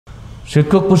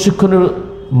শিক্ষক প্রশিক্ষণের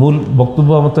মূল বক্তব্য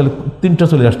আমার তাহলে তিনটা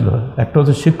চলে আসলো। একটা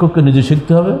হচ্ছে শিক্ষককে নিজে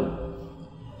শিখতে হবে,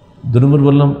 2 নম্বর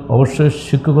বললাম অবশ্যই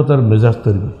শিক্ষকতার মেজাজ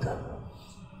তৈরি করতে হবে,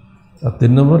 আর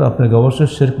 3 নম্বর আপনাকে অবশ্যই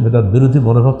শিরক বিদআত বিরোধী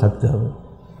মনোভাব থাকতে হবে,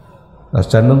 আর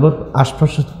 4 নম্বর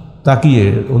আশপাশে তাকিয়ে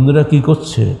অন্যরা কী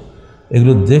করছে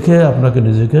এগুলো দেখে আপনাকে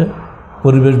নিজেকে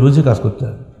পরিবেশ বুঝে কাজ করতে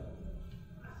হবে,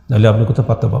 নাহলে আপনি কোথাও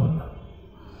পাত্তা পাবেন না।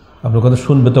 আপনার কথা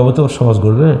শুনবে তবে তো সমাজ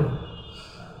গড়বে।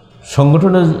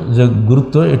 সংগঠনের যে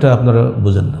গুরুত্ব এটা আপনারা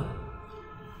বোঝেন না,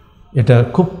 এটা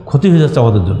খুব ক্ষতি হয়ে যাচ্ছে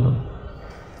আমাদের জন্য।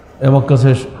 আমার কাছে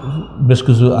বেশ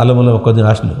কিছু আলেম কদিন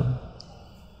আসলো,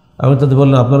 আমি তাদের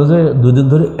বললাম আপনারা যে 2 দিন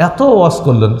ধরে এত ওয়াজ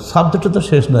করলেন, সাবজেক্টটা তো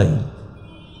শেষ নাই,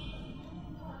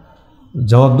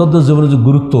 জবাববদ্ধ জীবনের যে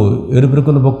গুরুত্ব এর উপরে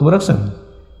কোনো বক্তব্য রাখছেন?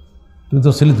 তুমি তো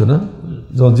ছিলি তো না,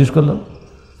 যখন জিজ্ঞেস করলাম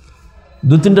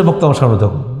 2-3টা বক্তব্য আমার সামনে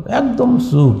তখন একদম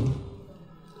চুপ।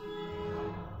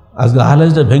 আজকে আহলে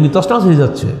হাদিসটা ভেঙে তছনছ হয়ে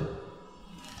যাচ্ছে,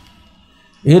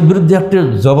 এর বিরুদ্ধে একটা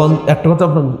জবান একটা কথা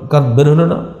আপনার কার বের হলো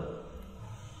না।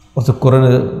 অথচ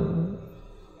কোরআনে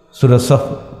সূরা সাফ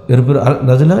এর উপরে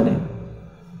নাজিল হয়নি,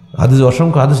 হাদিস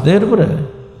অসংখ্য হাদিস নেই এর উপরে,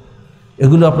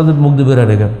 এগুলো আপনাদের মুখ দিয়ে বের হয়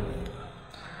না কেন?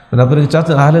 মানে আপনারা কি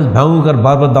চাচ্ছেন আহলে হাদিস ভাঙুক আর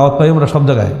বারবার দাওয়াত পাই আমরা সব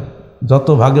জায়গায়, যত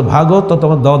ভাগে ভাগ হোক তত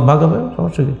আমার দাওয়াত ভাগ হবে,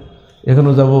 সমস্যা কি?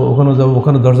 এখানেও যাবো ওখানেও যাবো,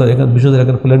 ওখানে 10,000 এখানে 20,000,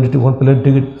 এখানে প্লেন টিকিট, ওখানে প্লেন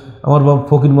টিকিট। আমার বাবা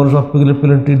ফকির মানুষ, সব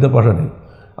প্লেন টিকিট দিয়ে পয়সা নেই।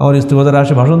 আমার স্ত্রী বাজারে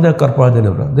আসে ভাষণ দেয়, কার পয়সা দেন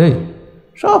আমরা দেই,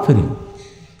 সব ফ্রি।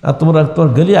 আর তোমার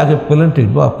গেলি আগে প্লেন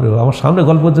টিকিট, বাপরে আমার সামনে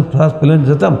গল্প করতে ফার্স্ট প্লেন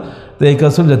যেতাম তো এই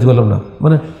কাজ যেতে পারলাম না,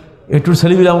 মানে একটু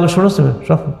ছেলেগুলি আমাকে শোনাচ্ছে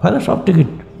সব ফাইনাল সব টিকিট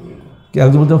কি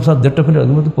একজন মধ্যে 1.5টা ফ্লাইট,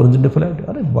 একজন মধ্যে 3টা ফ্লাইট।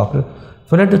 আরে বাপরে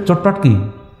ফ্লাইটের চটপাট কি,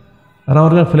 আর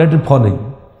আমার কাছে ফ্লাইটের ফ নেই।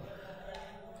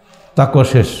 তাকওয়া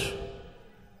শেষ,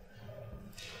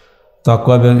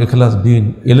 তাকওয়া এবং ইখলাস দিন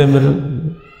এলেমের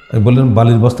বললেন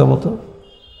বালির বস্তার মতো।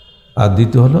 আর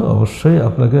দ্বিতীয় হলো অবশ্যই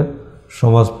আপনাকে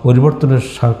সমাজ পরিবর্তনের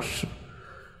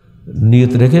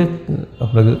নিয়ত রেখে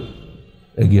আপনাকে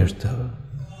এগিয়ে আসতে হবে।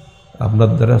 আপনার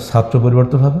দ্বারা ছাত্র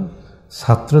পরিবর্তন হবে,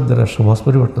 ছাত্রের দ্বারা সমাজ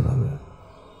পরিবর্তন হবে,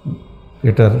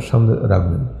 এটার সামনে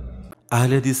রাখবেন।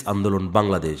 আহলে হাদিস আন্দোলন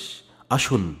বাংলাদেশ,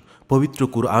 আসুন পবিত্র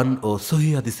কুরআন ও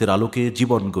সহিহ হাদিসের আলোকে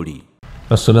জীবন গড়ি।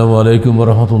 আসসালামু আলাইকুম ওয়া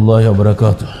রাহমাতুল্লাহি ওয়া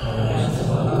বারাকাতুহু।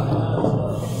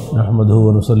 নাহমাদুহু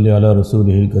ওয়া নুসাল্লি আলা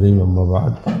রাসূলিহিল কারীম, আম্মা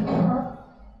বা'দ।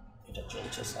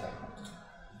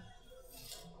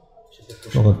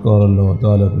 ফাকাদ ক্বালা আল্লাহু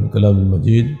তাআলা ফিল কালামিল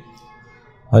মাজিদ,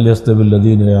 হাল ইয়াস্তাবিল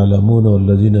লাযীনা ইয়া'লামুনা ওয়াল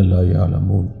লাযীনা লা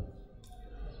ইয়া'লামুন।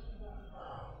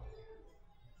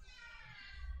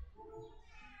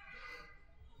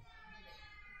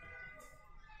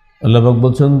 আল্লাহ পাক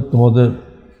বলছেন তোমাদের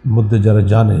মধ্যে যারা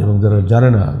জানে এবং যারা জানে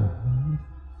না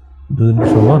দুজন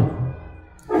সমান,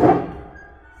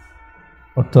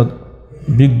 অর্থাৎ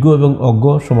বিজ্ঞ এবং অজ্ঞ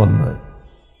সমান নয়।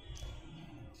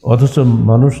 অথচ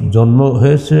মানুষ জন্ম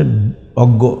হয়েছে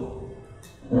অজ্ঞ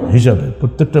হিসাবে,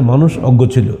 প্রত্যেকটা মানুষ অজ্ঞ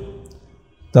ছিল।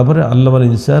 তারপরে আল্লাহ আল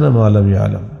ইনসান আলাম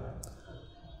আলাম,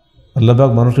 আল্লাহ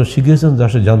পাক মানুষকে শিখিয়েছেন যা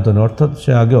সে জানত না, অর্থাৎ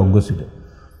সে আগে অজ্ঞ ছিল।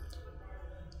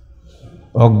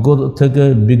 অজ্ঞ থেকে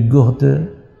বিজ্ঞ হতে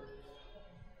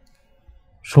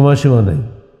সময়সীমা নেই,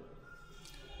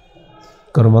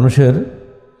 কারণ মানুষের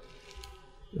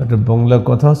একটা বাংলা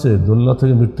কথা আছে, দোলনা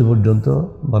থেকে মৃত্যু পর্যন্ত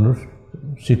মানুষ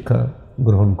শিক্ষা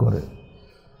গ্রহণ করে।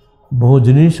 বহু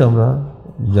জিনিস আমরা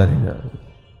জানি না,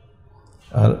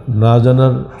 আর না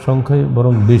জানার সংখ্যাই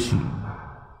বরং বেশি।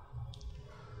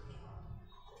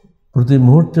 প্রতি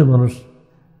মুহূর্তে মানুষ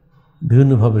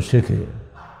বিভিন্নভাবে শেখে,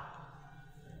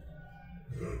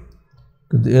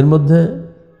 কিন্তু এর মধ্যে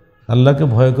আল্লাহকে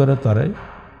ভয় করে তারাই,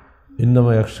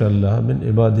 ইন্নামা ইয়াখশা আল্লাহ মিন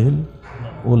ইবাদিহিল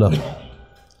উলামা,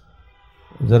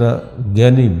 যারা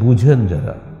জ্ঞানী বুঝেন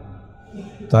যারা,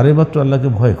 তারাই মাত্র আল্লাহকে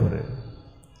ভয় করে।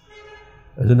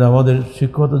 এই জন্য আমাদের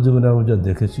শিক্ষকতা জীবনে আমি যা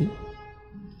দেখেছি,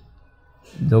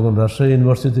 যখন রাজশাহী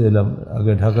ইউনিভার্সিটিতে এলাম,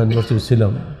 আগে ঢাকা ইউনিভার্সিটি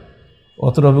ছিলাম,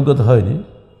 অতটা অভিজ্ঞতা হয়নি।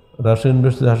 রাজশাহী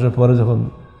ইউনিভার্সিটি আসার পরে যখন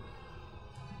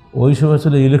ওই সময়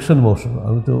ছিল ইলেকশন মৌসুম,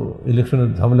 আমি তো ইলেকশনের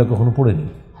ঝামেলা কখনো পড়িনি।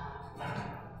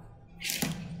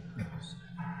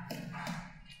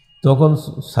 তখন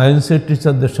সায়েন্সের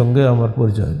টিচারদের সঙ্গে আমার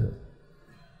পরিচয় হলো,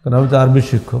 কারণ আমি তো আরবির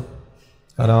শিক্ষক,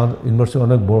 আর আমার ইউনিভার্সিটি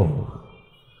অনেক বড়।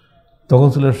 তখন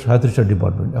ছিল 37টা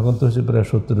ডিপার্টমেন্ট, এখন তো হচ্ছে প্রায়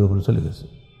 70-এর উপরে চলে গেছে।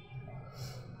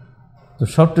 তো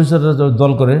সব টিচাররা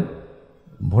দল করে,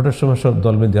 ভোটের সময় সব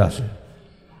দল বেঁধে আসে।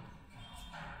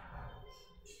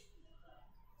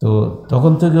 তো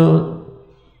তখন থেকে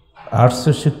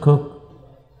আর্টসের শিক্ষক,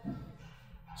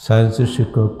 সায়েন্সের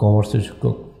শিক্ষক, কমার্সের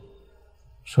শিক্ষক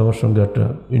সবার সঙ্গে একটা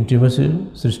ইন্টিমেসির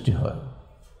সৃষ্টি হয়।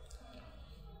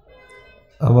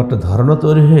 আমার একটা ধারণা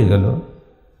তৈরি হয়ে গেল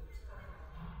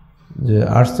যে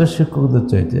আর্টসের শিক্ষকদের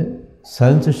চাইতে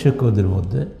সায়েন্সের শিক্ষকদের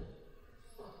মধ্যে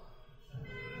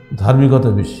ধার্মিকতা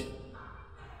বেশি।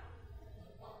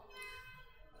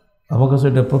 আমার কাছে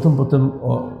এটা প্রথম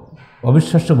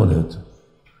অবিশ্বাস্য মনে হতো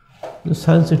যে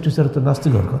সায়েন্সের টিচার তো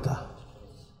নাস্তিক হওয়ার কথা,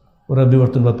 ওরা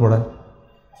বিবর্তনবাদ পড়ায়,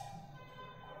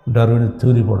 ডারউইনের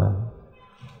থিওরি পড়ায়,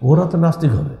 ওরা তো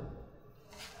নাস্তিক হবে।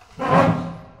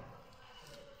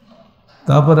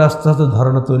 তারপরে আস্তে আস্তে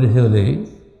ধারণা তৈরি হলেই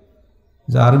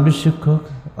যে আরবি শিক্ষক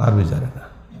আরবি জানে না,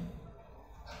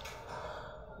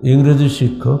 ইংরেজি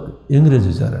শিক্ষক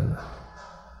ইংরেজি জানে না,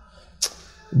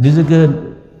 নিজেকে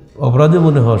অপরাধী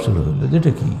মনে হওয়া শুরু হলো।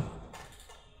 যেটা কি,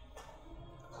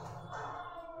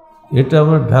 এটা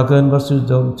আমার ঢাকা ইউনিভার্সিটি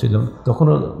যখন ছিলাম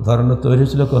তখনও ধারণা তৈরি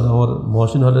হয়েছিল। কারণ আমার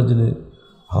মহসিন হলে যিনি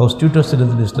হাউস টিউটার ছিলেন,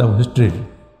 তিনি ইসলাম হিস্ট্রির,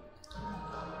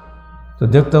 তো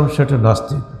দেখতাম সেটা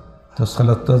নাস্তিক, তার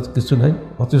সালাত কিছু নাই,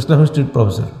 অত ইসলাম হিস্ট্রির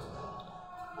প্রফেসর,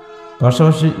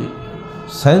 পাশাপাশি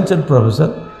সায়েন্সের প্রফেসর,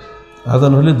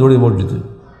 আজান হলে দৌড়ে মসজিদে।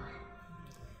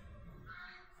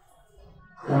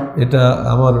 এটা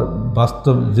আমার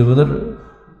বাস্তব জীবনের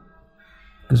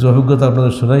কিছু অভিজ্ঞতা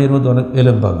আপনাদের শোনাই, এর মধ্যে অনেক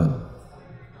এলেম পাবেন।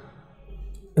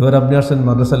 এবার আপনি আসছেন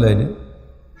মাদ্রাসা লাইনে।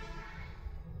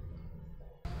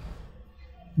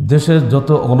 দেশের যত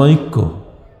অনৈক্য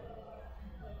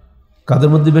কাদের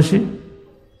মধ্যে বেশি,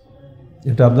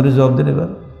 এটা আপনারই জবাব দিন। এবার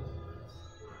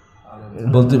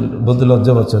বলতে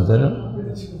লজ্জা পাচ্ছেন, তাই না?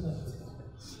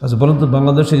 আচ্ছা বলুন তো,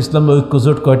 বাংলাদেশে ইসলামের ঐক্য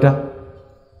জোট কয়টা?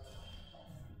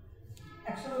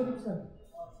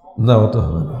 না, অত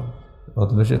হবে না, অত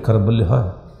বেশি খারাপ বললে হয়।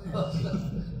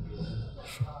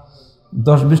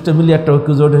 10-20টা মিলিয়ে একটা ঐক্য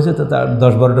জোট হয়েছে, তাতে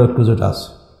 10-12টা ঐক্য জোট আছে।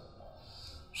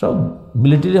 সব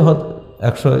মিলিটারি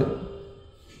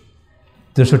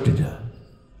 163টা,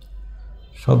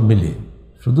 সব মিলিয়ে।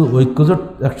 শুধু ঐক্য জোট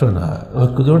 100 না,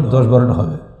 ঐক্য জোট 10-12টা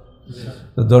হবে।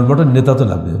 10-12টা নেতা তো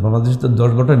লাগবে, বাংলাদেশে তো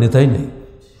 10-12টা নেতাই নেই।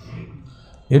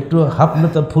 একটু হাফ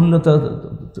নেতা, ফুল নেতা,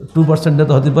 2%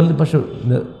 নেতা হতে পারলে পাশে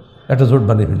একটা জোট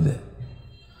বানিয়ে ফেললে।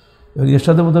 এর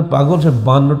সাথে মধ্যে পাগল, সে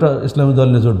 52টা ইসলামী দল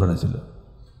নিয়ে জোট বানিয়েছিল।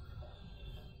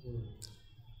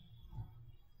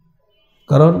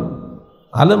 কারণ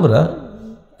আলেমরা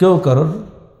কেউ কারণ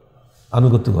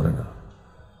আনুগত্য করে না,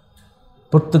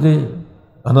 প্রত্যেকেই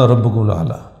আনা রব্বুকুম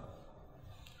আলা,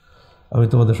 আমি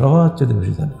তোমাদের সবার চেয়ে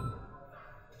বেশি জানি।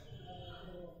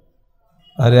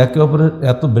 আর একে অপরের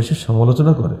এত বেশি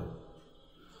সমালোচনা করে,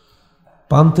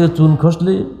 পান থেকে চুন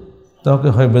খসলেই তাকে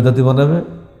হয় বেদাতি বানাবে,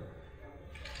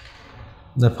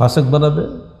 না ফাসেক বানাবে,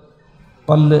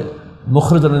 পারলে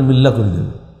মুখরজানের মিল্লা করে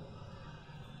দেবে।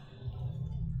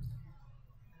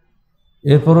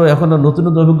 এরপরও এখন নতুন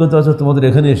নতুন অভিজ্ঞতা আছে তোমাদের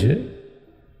এখানে এসে,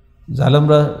 যে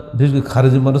আলেমরা, বিশেষ করে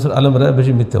খারেজি মানুষের আলেমরা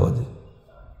বেশি মিথ্যাবাদী।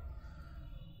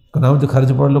 কারণ আমি তো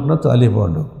খারেজি পড়ার লোক না, তো আলিয়া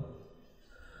পড়ার লোক,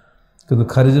 কিন্তু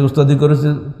খারেজি উস্তাদি করেছে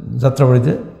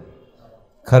যাত্রাবাড়িতে,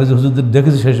 খারেজি হুজুরদের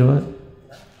দেখেছি সেই সময়,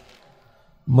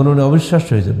 মনে মনে অবিশ্বাস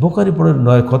হয়েছে, বোকারি পড়ে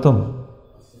 9 খতম।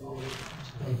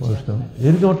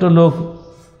 এরকম একটা লোক,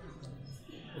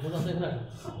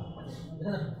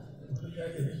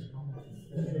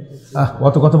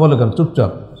 অত কথা বলে কেন,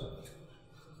 চুপচাপ।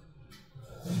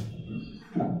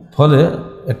 ফলে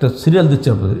একটা সিরিয়াল দিচ্ছে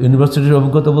আপনাদের, ইউনিভার্সিটির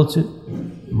অভিজ্ঞতা বলছি,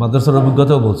 মাদ্রাসার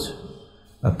অভিজ্ঞতাও বলছি,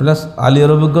 আর প্লাস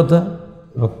আলিয়ার অভিজ্ঞতা,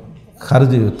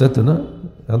 খারেজি, তাই তো না,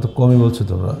 এখন তো কমই বলছো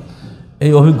তোমরা।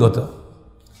 এই অভিজ্ঞতা,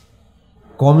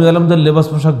 কমি আলমদের লেবাস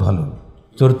পোশাক ভালো,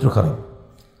 চরিত্র খারাপ।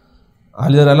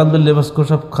 আলিয়ার আলমদের লেবাস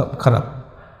পোশাক খারাপ,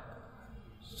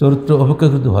 চরিত্র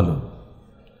অপেক্ষাকৃত ভালো।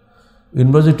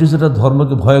 ইউনিভার্সিটি টিচাররা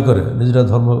ধর্মকে ভয় করে, নিজেরা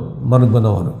ধর্ম মানুক বা না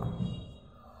মানুক।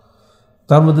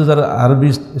 তার মধ্যে যারা আরবি,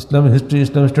 Islamic history,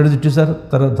 Islamic studies teacher,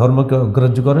 তারা ধর্মকে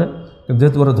অগ্রাহ্য করে,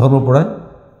 যেহেতু ওরা ধর্ম পড়ায়,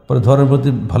 পরে ধর্মের প্রতি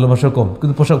ভালোবাসা কম,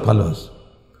 কিন্তু পোশাক ভালো আছে,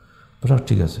 পোশাক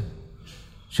ঠিক আছে।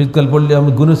 শীতকাল পড়লে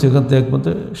আমি গুনেছি এখান থেকে একমতে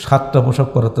 7টা পোশাক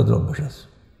পরার তাদের অভ্যাস আছে,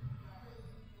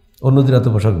 অন্যদের এত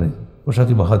পোশাক নেই,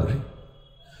 পোশাকই বাহাদুরি।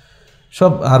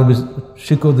 সব আরবি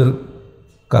শিক্ষকদের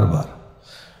কারবার।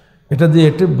 এটা দিয়ে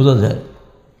এটাই বোঝা যায়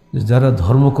যে যারা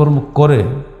ধর্মকর্ম করে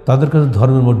তাদের কাছে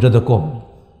ধর্মের মর্যাদা কম,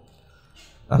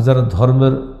 আর যারা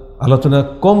ধর্মের আলোচনা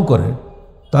কম করে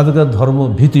তাদের কাছে ধর্ম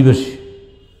ভীতি বেশি।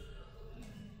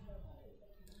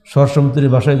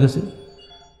 স্বরাষ্ট্রমন্ত্রীর বাসায় গেছি,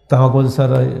 তা আমাকে বলছে,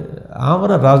 স্যার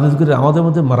আমরা রাজনীতি করে আমাদের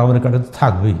মধ্যে মারামারি কাটাতে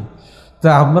থাকবেই, তা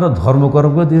আপনারা ধর্মকর্ম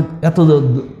করে দিয়ে এত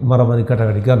মারামারি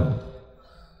কাটাকাটি কেন?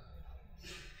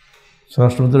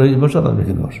 স্বরাষ্ট্রমন্ত্রীর এই ভাষা না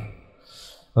বিভিন্ন ভাষা,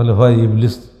 তাহলে হয়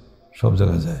ইবলিস সব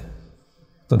জায়গায় যায়,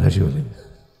 তখন হাসি বলি।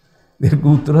 এরকম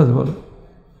উত্তর আছে বলো?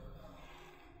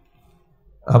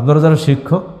 আপনারা যারা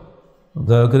শিক্ষক,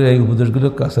 দয়া করে এই উপদেশগুলো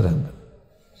কাছে রাখবেন।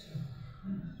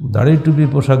 দাড়ি টুপি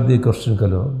পোশাক দিয়ে কোশ্চেন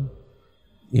কালো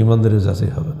ইমানদারের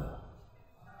যাচাই হবে না।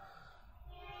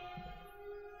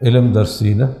 এলেম দার্সি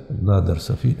না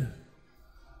দার্সফি না,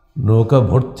 নৌকা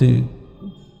ভর্তি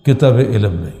কিতাবে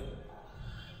এলেম নেই,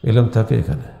 এলেম থাকে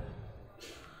এখানে।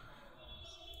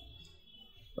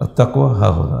 আর তাকওয়া হা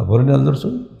হোনা বলেন আল্লাহ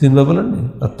রাসূল, তিনবার বলেননি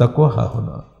আর তাকওয়া হা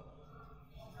হোনা।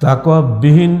 তাকওয়া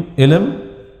বিহীন এলেম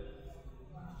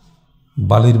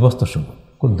বালির বস্তা সমান,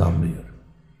 কোন দাম নেই।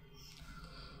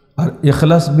 আর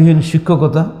ইখলাসবিহীন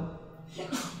শিক্ষকতা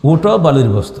ওটাও বালির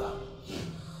বস্তা।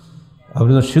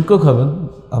 আপনি যখন শিক্ষক হবেন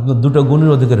আপনার দুটো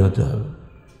গুণের অধিকারী হতে হবে।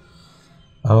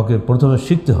 আমাকে প্রথমে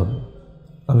শিখতে হবে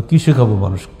আমি কী শেখাবো,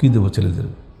 মানুষ কী দেবো ছেলেদের।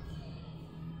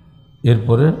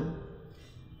 এরপরে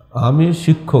আমি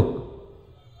শিক্ষক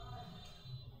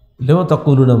লেমা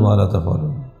তাকুলুনা মা লা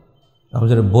তাফআলুন, আমি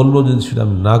যেটা বলবো যদি সেটা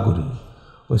আমি না করি,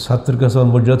 ওই ছাত্রের কাছে আমার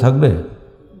মর্যাদা থাকবে?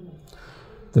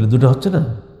 তাহলে দুটো হচ্ছে না।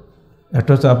 একটা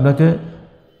হচ্ছে আপনাকে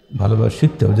ভালোভাবে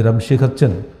শিখতে হবে, যেটা আপনি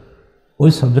শেখাচ্ছেন ওই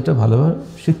সাবজেক্টটা ভালোভাবে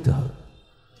শিখতে হবে।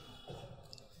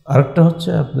 আরেকটা হচ্ছে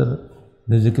আপনার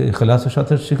নিজেকে ইখলাসের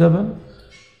সাথে শেখাবেন,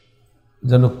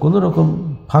 যেন কোনো রকম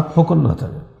ফাঁক ফোকর না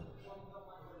থাকে।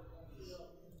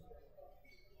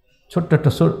 ছোট্ট একটা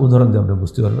উদাহরণ দিয়ে আপনি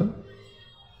বুঝতে পারবেন।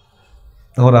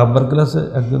 আমার আব্বার ক্লাসে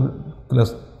একজন ক্লাস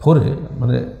 4-এ,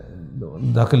 মানে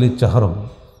দাখিলি চাহারম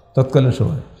তৎকালীন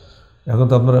সময়, এখন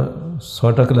তো আপনারা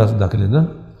 6টা ক্লাস দাখিলি না,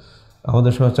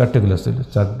 আমাদের সময় 4টে ক্লাস ছিল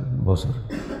 4 বছর।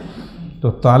 তো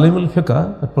তালিমুল ফিকহ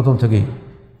প্রথম থেকেই,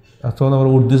 তখন আমরা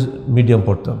উর্দু মিডিয়াম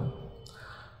পড়তাম।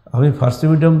 আমি ফার্সি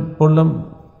মিডিয়াম পড়লাম,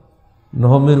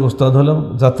 নহমের ওস্তাদ হলাম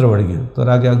যাত্রাবাড়ি গিয়ে। তার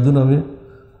আগে একদিন আমি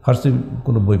ফার্সি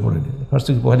কোনো বই পড়িনি,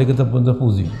 ফার্সি পহেলে কিতাব পর্যন্ত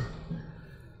পুঁজি।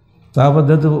 তারপর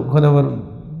যেহেতু ওখানে আবার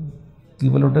কী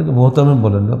বলে ওটাকে মোহতামিম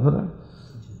বলেন না আপনারা,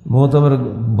 মোহতামের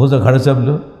বোঝা ঘাড়ে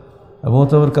চাপলো। আর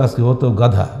মোহতামের কাজ কি, ও তো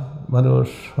গাধা, মানে ও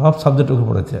সব সাবজেক্ট ওকে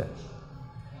পড়েছে।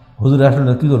 হুজুর আসলে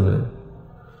না কী করবে,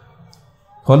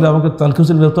 ফলে আমাকে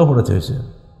তালখিসুল মেহতাও পড়েছে হয়েছে,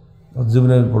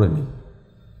 জীবনে আমি পড়িনি।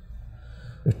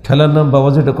 ঠেলার নাম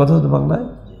বাবাজি, এটা কথা হতো বাংলায়।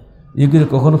 এগুলো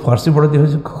কখনো ফার্সি পড়াতে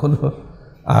হয়েছে, কখনো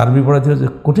আরবি পড়াতে হয়েছে,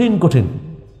 কঠিন কঠিন।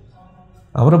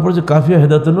 আমরা পড়েছি কাফিয়া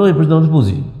হেদায়েতুন এই পর্যন্ত আমরা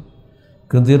বুঝি,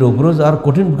 কিন্তু এর উপরেও আর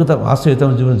কঠিন কিতাব আছে এটা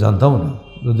আমি জীবনে জানতাম না,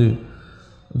 যদি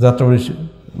যাত্রাবাড়ি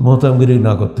মোহতামগিরি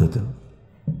না করতে হতো।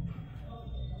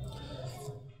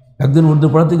 একদিন উর্দু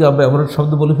পড়াতে গিয়ে আব্বা এমন একটা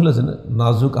শব্দ বলে ফেলেছেন,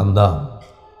 নাজুক আন্দাম।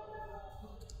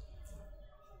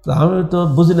 তা আমি তো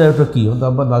বুঝি না এটা কী,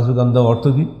 আব্বা নাজুক আন্দাম অর্থ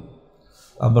কী।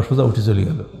 আব্বা সোজা উঠে চলে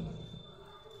গেল।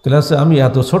 ক্লাসে আমি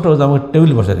এত ছোটো যে আমাকে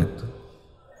টেবিল বসে রাখতো,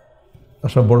 আর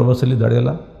সব বড় বড় ছেলে দাঁড়িয়ে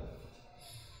এলাম,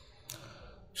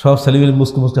 সব ছেলেগুলি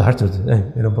মুসকে মুসকে হাঁটতে হচ্ছে, এই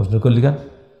এরকম প্রশ্ন করলি কেন,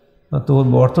 তো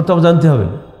অর্থটা আমার জানতে হবে।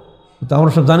 তো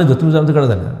আমরা সব জানি তো, তুমি জানতে কারা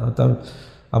জানে। তো আমি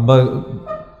আব্বা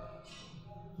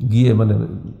গিয়ে মানে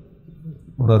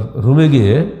ওনার রুমে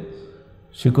গিয়ে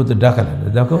শিক্ষকদের ডাকালেন,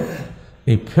 দেখো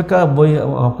এই ফেকা বই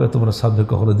আমাকে তোমরা সাবজেক্ট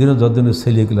কখনো দিনে যতদিনের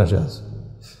ছেলে ক্লাসে আছে।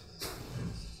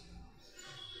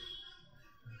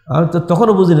 আমি তো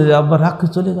তখনও বুঝিনি যে আব্বা রাগ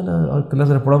চলে গেল, ওই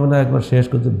ক্লাসে পড়াবে না, একবার শেষ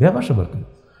করতে ব্যাপার সবার কি।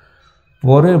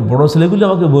 পরে বড় ছেলেগুলি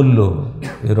আমাকে বলল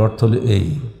এর অর্থ হলো এই।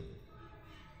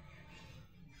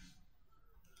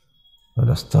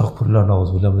 আস্তাগফিরুল্লাহ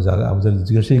নাউযুবিল্লাহ, আমি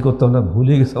জিজ্ঞাসাই করতাম না,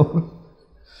 ভুলে গেছিলাম।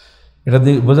 এটা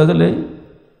দিয়ে বোঝা গেলে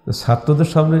ছাত্রদের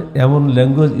সামনে এমন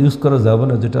ল্যাঙ্গুয়েজ ইউজ করা যাবে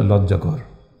না যেটা লজ্জাকর।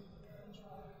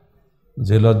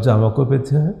 যে লজ্জা আমাকেও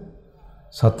পেতে হয়,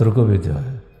 ছাত্রকেও পেতে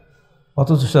হয়,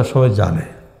 অথচ সেটা সবাই জানে।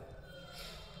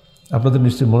 আপনাদের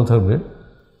নিশ্চয়ই মনে থাকবে,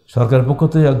 সরকারের পক্ষ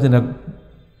থেকে একদিন এক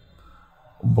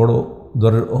বড়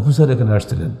দরের অফিসার এখানে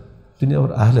আসছিলেন, তিনি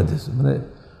আবার আহলে হাদিস। মানে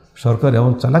সরকার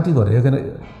এমন চালাকি করে, এখানে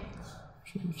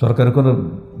সরকারের কোনো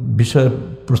বিষয়ে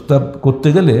প্রস্তাব করতে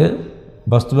গেলে,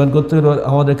 বাস্তবায়ন করতে গেলে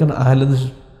আমাদের এখানে আহলে হাদিস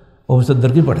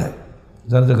অফিসারদেরকেই পাঠায়,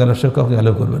 জানে যে গালের শেখ কাউকে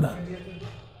অ্যালাউ করবে না।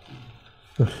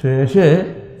 তো সে এসে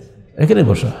এখানে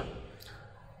বসা,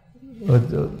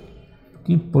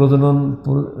 কি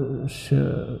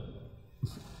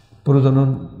প্রজনন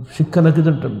শিক্ষা নাকি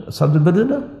সাবজেক্ট বেরিয়ে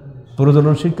না,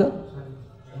 প্রজনন শিক্ষা।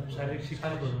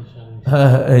 হ্যাঁ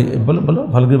হ্যাঁ, এই বলো বলো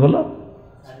ভালো করে বলো।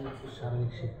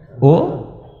 ও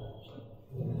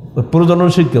প্রজনন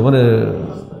শিক্ষা মানে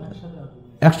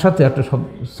একসাথে একটা সব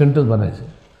সেন্টেন্স বানাইছে।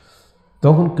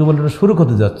 তখন কেবল এটা শুরু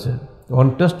করতে যাচ্ছে, অন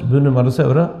টেস্ট বিভিন্ন মানুষে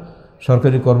ওরা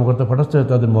সরকারি কর্মকর্তা পাঠাচ্ছে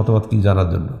তাদের মতামত কী জানার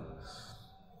জন্য।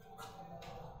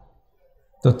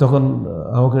 তো তখন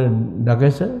আমাকে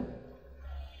ডাকাইছে,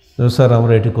 স্যার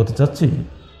আমরা এটি করতে চাচ্ছি,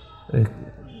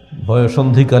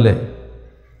 বয়সন্ধিকালে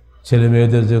ছেলে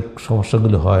মেয়েদের যে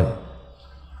সমস্যাগুলো হয়,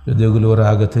 যদি ওগুলো ওরা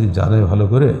আগে থেকে জানে ভালো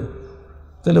করে,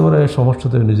 তাহলে ওরা এই সমস্যা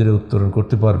থেকে নিজেরা উত্তরণ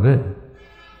করতে পারবে,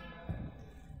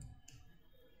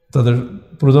 তাদের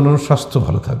প্রজনন স্বাস্থ্য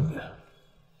ভালো থাকবে।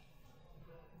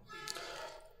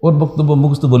 ওর বক্তব্য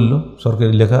মুখস্থ বলল,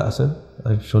 সরকারি লেখা আছে,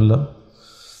 আমি শুনলাম।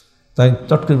 তাই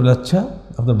চট করে বলে, আচ্ছা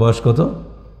আপনার বয়স কত?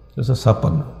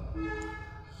 56।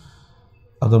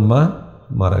 আপনার মা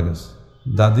মারা গেছে,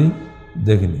 দাদি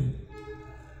দেখিনি।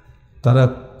 তারা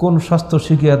কোন স্বাস্থ্য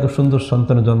শিখে এত সুন্দর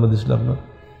সন্তানের জন্ম দিয়েছিল আপনার?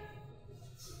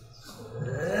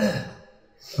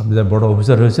 আপনি যা বড়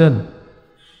অফিসার হয়েছেন,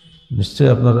 নিশ্চয়ই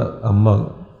আপনার আম্মা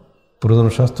প্রধান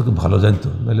স্বাস্থ্যকে ভালো জানতো,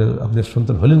 নাহলে আপনি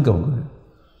সন্তান হলেন কেমন করে?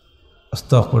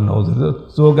 আস্তাগফিরুল্লাহ, নাউযুবিল্লাহ।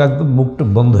 চোখ একদম মুখটা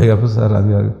বন্ধ হয়ে গেছে।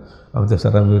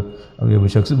 স্যার আমি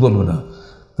বিষয়ে কিছু বলবো না।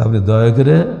 তা আপনি দয়া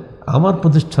করে আমার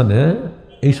প্রতিষ্ঠানে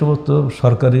এই সমস্ত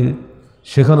সরকারি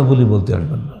শেখানো বলি বলতে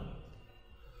আসবেন না।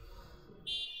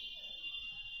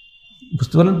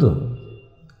 বুঝতে পারলেন তো?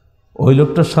 ওই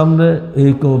লোকটার সামনে এই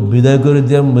বিদায় করে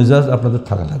দেওয়ার মেজাজ আপনাদের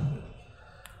থাকা লাগবে।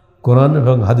 কোরআন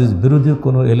এবং হাদিস বিরোধী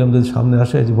কোনো এলেম যদি সামনে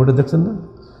আসে, এই যে ভোটে দেখছেন না,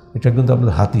 এটা কিন্তু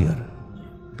আপনাদের হাতিয়ার,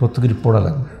 প্রত্যেকেরই পড়া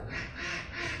লাগবে।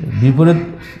 বিপরীত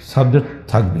সাবজেক্ট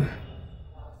থাকবে,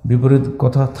 বিপরীত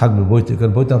কথা থাকবে বইতে,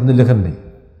 কারণ বইতে আপনি লেখেন নেই।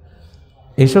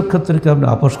 এইসব ক্ষেত্রে কি আপনি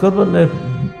আপোষ করবেন না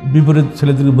বিপরীত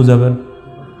ছেলেদেরকে বোঝাবেন?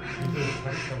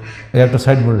 এই একটা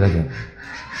সাইড বোর্ডে রাখেন,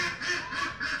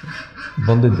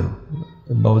 বন্ধই দাও,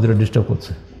 বাবুদের ডিস্টার্ব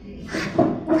করছে।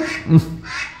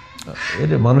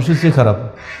 এটা মানুষের চেয়ে খারাপ।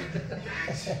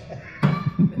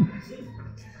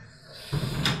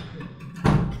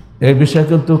 এই বিষয়ে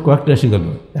কিন্তু কয়েকটা এসে গেল,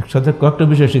 একসাথে কয়েকটা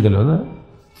বিষয় এসে গেল না।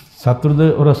 ছাত্রদের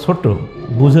ওরা ছোট,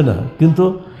 বুঝে না, কিন্তু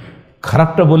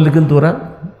খারাপটা বললে কিন্তু ওরা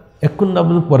এখন না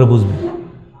বুঝে পরে বুঝবে।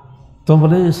 তো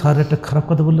বলে, স্যার একটা খারাপ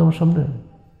কথা বললে আমার সামনে,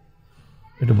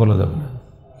 এটা বলা যাবে না।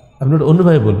 আপনি ওটা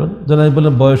অন্যভাবে বলবেন, যেন আমি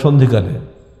বললাম বয়স সন্ধিকালে,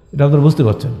 এটা আপনারা বুঝতে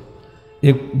পারছেন।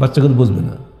 এক বাচ্চা কিন্তু বুঝবে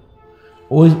না।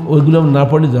 ওইগুলো আমি না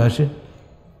পড়ে যায় আসে।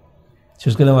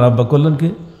 শেষকালে আমার আব্বা করলেন কি,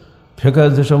 ফেকা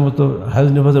যে সমস্ত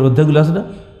হাদিস নিফাসের অধ্যায়গুলো আছে না,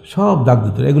 সব দাগ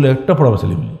দিত। এগুলো একটা পড়াবো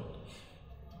ছেলেগুলি,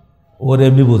 ওর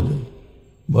এমনি বুঝবে,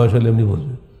 বয়স হলে এমনি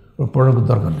বুঝবে, ওর পড়ানোর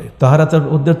দরকার নেই। তাহারা তার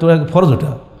অধ্যায় তো ফরজ,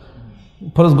 ওটা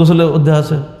ফরজ গোসলের অধ্যায়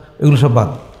আছে, এগুলো সব বাদ।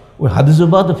 ওই হাদিসও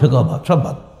বাদ, ফেকাও বাদ, সব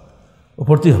বাদ, ও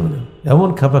পড়তেই হবে না। এমন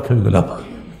খেপা খেপিগুলো আবার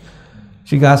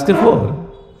শিখে আজকের পর।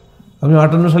 আমি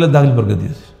 58 সালে দাখিল পরীক্ষা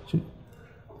দিয়েছি,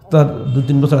 তার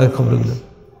 2-3 বছর আগে খবরগুলো।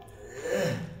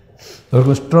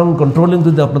 ওরকম স্ট্রং কন্ট্রোলিং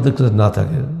যদি আপনাদের কাছে না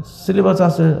থাকে, সিলেবাস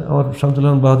আছে, আমার শামসুল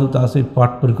বাহাদুর তো আছে,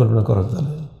 পাঠ পরিকল্পনা করা,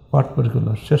 তাহলে পাঠ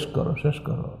পরিকল্পনা শেষ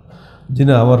করো।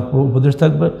 যিনি আমার উপদেশ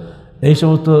থাকবে, এই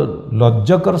সমস্ত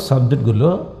লজ্জাকর সাবজেক্টগুলো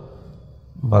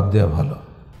বাদ দেওয়া ভালো।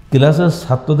 ক্লাসে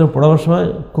ছাত্রদের পড়াবার সময়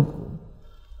খুব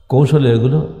কৌশলে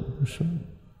এগুলো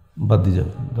বাদ দিয়ে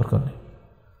যাবে, দরকার নেই।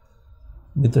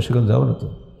 নিত্য সেখানে যাবে না তো।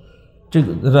 ঠিক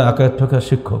যারা আকায়েত ফেকা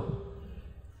শিক্ষক,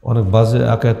 অনেক বাজে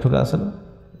আকায়েত ফেকা আছে না,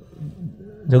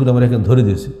 যেগুলো আমরা এখানে ধরে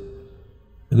দিয়েছি,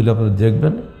 এগুলো আপনারা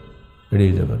দেখবেন,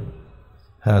 এড়িয়ে যাবেন।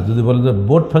 হ্যাঁ, যদি বলেন যে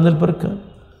বোর্ড ফাইনাল পরীক্ষা,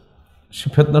 সে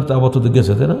ফেতনার তো আপাতত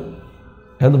গেছে, তাই না?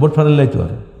 এখন তো বোর্ড ফাইনাল লাইতে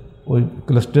পারে, ওই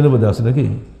ক্লাস 10 বোধহয় আছে নাকি,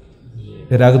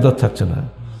 এর আগে তো আর থাকছে না।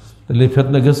 তাহলে এই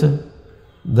ফেতনা গেছে,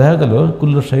 দেখা গেল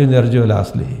কুল্লু শাহী আরজিওয়ালা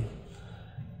আসলে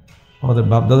আমাদের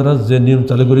বাপদাদারা যে নিয়ম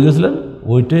চালু করে গেছিলেন,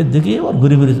 ওইটাই দেখেই আমার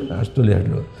ঘুরে চলে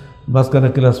আসলো। মাঝখানে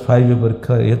ক্লাস 5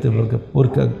 পরীক্ষা, এতে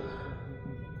পরীক্ষা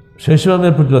সেই সময়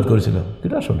আমি প্রতিবাদ করেছিলাম,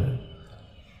 কিন্তু আসলে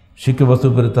শিক্ষা বাস্তব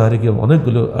উপরে তাহরিকে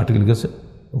অনেকগুলো আর্টিকেল গেছে,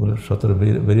 ওগুলো 17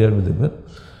 বেরিয়ে আসবে, দেখবেন।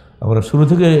 আমরা শুরু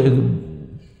থেকে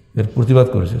এর প্রতিবাদ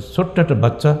করেছি। ছোট্ট একটা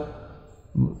বাচ্চা,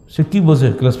 সে কী বোঝে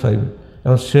ক্লাস 5,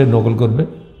 এখন সে নকল করবে,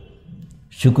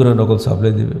 শিক্ষকরা নকল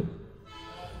সাপ্লাই দেবে।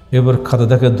 এবার খাতা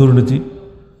দেখে দুর্নীতি,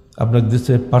 আপনাকে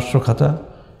দিচ্ছে 500 খাতা,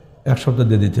 1 সপ্তাহ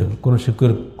দিয়ে দিতে হবে। কোনো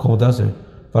শিক্ষকের ক্ষমতা আছে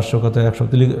 500 খাতা 1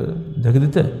 সপ্তাহ দেখে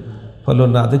দিতে? ফলে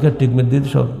না দেখে ট্রিটমেন্ট দিয়ে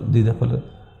সব দিয়ে দেয়, ফলে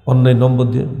অন্যায় নম্বর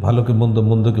দিয়ে ভালোকে মন্দ,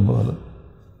 মন্দকে ভালো,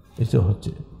 এসব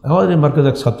হচ্ছে। আমার এই মার্কেজ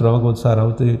এক ছাত্র আমাকে বলছে, স্যার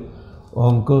আমি তো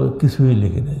অঙ্ক কিছুই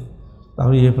লিখে নেই,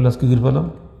 আমি A+ কী করে পেলাম?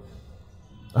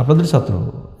 আপনাদের ছাত্র,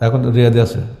 এখন রিয়াদে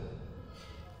আছে।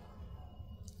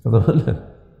 কথা বললেন,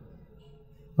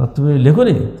 তুমি লেখো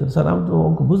নি? স্যার আমি তো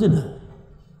অঙ্ক বুঝি না,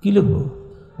 কী লিখবো?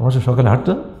 আমার সকালে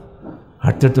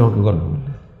হাঁটতে আমাকে গল্প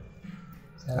করলে।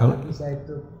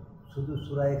 শুধু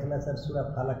সূরা ইখলাস আর সূরা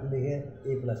ফালাক লিখে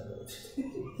A+ করেছে।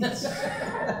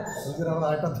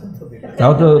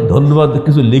 তাও তো ধন্যবাদ,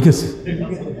 কিছু লিখেছে।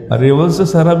 আর এ বলছে,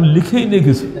 স্যার আমি লিখেই নিয়ে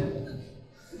কিছু,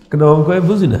 কেন অঙ্ক আমি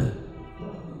বুঝি না,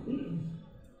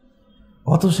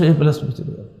 অত সে A+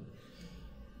 চলে গেল।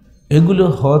 এগুলো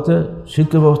হওয়াতে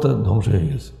শিক্ষা ব্যবস্থা ধ্বংস হয়ে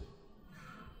গেছে।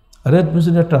 আর এর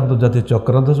পিছনে একটা আন্তর্জাতিক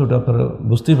চক্রান্ত আছে, ওটা আপনারা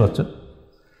বুঝতেই পারছেন।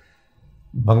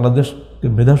 বাংলাদেশকে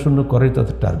মেধাশূন্য করাই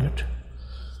তাদের টার্গেট,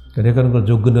 কারণ এখানকার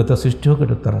যোগ্য নেতা সৃষ্টি হোক,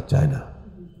 এটা তারা চায় না।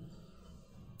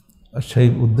 আর সেই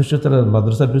উদ্দেশ্যে তারা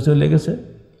মাদ্রাসার পিছনে লেগেছে,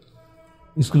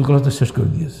 স্কুল কলেজ শেষ করে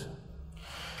দিয়েছে।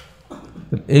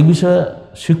 এই বিষয়ে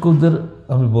শিক্ষকদের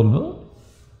আমি বলবো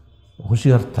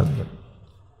হুঁশিয়ার থাকবেন।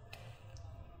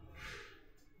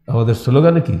 আমাদের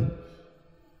স্লোগানে কি,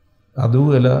 আদু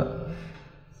এলা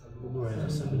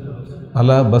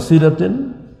আলা বাসিরাতেন,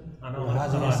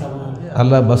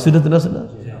 আল্লাহ বাসিরাতেন আছে না,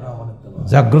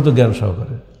 জাগ্রত জ্ঞান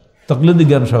সহকারে, তকলিদি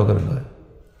জ্ঞান সহকারে নয়।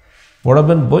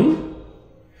 পড়াবেন বই,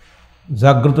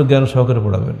 জাগ্রত জ্ঞান সহকারে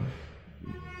পড়াবেন,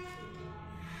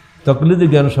 তকলিদি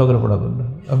জ্ঞান সহকারে পড়াবেন না।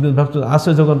 আপনি ভাবছেন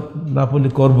আসে যখন না পড়লে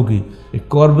করবো কি, এই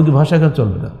করবো কি ভাষা এখানে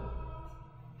চলবে না।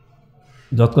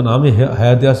 যতক্ষণ আমি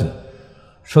হায়াতে আছি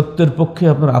সত্যের পক্ষে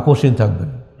আপনার আপোষহীন থাকবেন,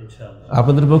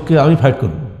 আপনাদের পক্ষে আমি ফাইট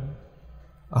করব।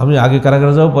 আমি আগে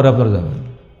কারাগারে যাবো, পরে আপনারা যাবেন,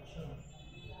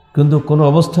 কিন্তু কোনো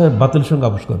অবস্থায় বাতিলের সঙ্গে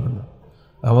আপোষ করবেন না।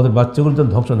 আমাদের বাচ্চাগুলো যেন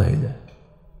ধ্বংস না হয়ে যায়,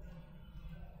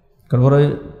 কারণ ওরা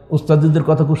উস্তাদিদের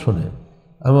কথা খুব শোনে।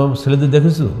 আমি আমার ছেলেদের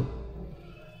দেখেছি,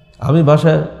 আমি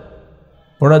বাসায়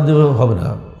পড়ার দেবে হবে না,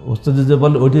 উস্তাদি যে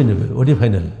বলে ওইটাই নেবে, ওইটাই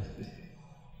ফাইনাল।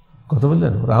 কথা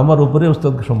বললেন, ওরা আমার উপরে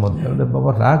উস্তাদকে সম্মান দেয়। বাবা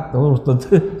রাগ, তোমার উস্তাদ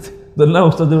ধরলাম,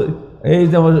 উস্তাদ এই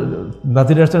যে আমার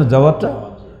নাতির আসছে জবাবটা,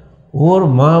 ওর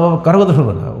মা বাবা কারো কথা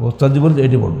শুনবে না, উস্তাদি বলছে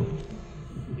এইটি পড়বে।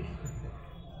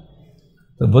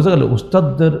 তো বোঝা গেল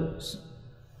উস্তাদদের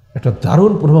একটা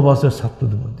দারুণ প্রভাব আছে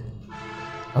ছাত্রদের মধ্যে।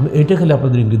 আমি এইটা খালি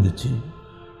আপনাদের ইঙ্গিত দিচ্ছি।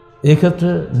 এই ক্ষেত্রে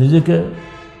নিজেকে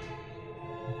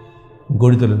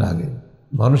গড়ে তোলেন আগে,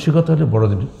 মানসিকতা হলে বড়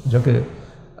জিনিস, যাকে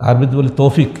আরবিতে বলে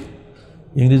তৌফিক,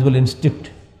 ইংরেজি বলে ইনস্টিংক্ট।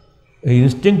 এই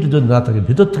ইনস্টিংক্ট যদি না থাকে,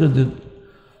 ভিতর থেকে যদি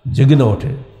জেগে না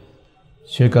ওঠে,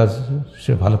 সে কাজ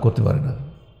সে ভালো করতে পারে না।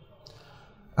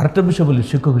 আরেকটা বিষয় বলি,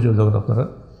 শিক্ষক হিসেবে যখন আপনারা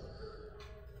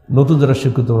নতুন যারা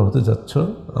শিক্ষক তোমরা হতে যাচ্ছ,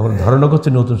 আমরা ধারণা করছি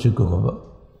নতুন শিক্ষক হবো,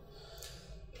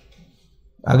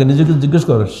 আগে নিজেকে জিজ্ঞেস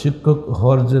করো শিক্ষক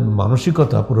হওয়ার যে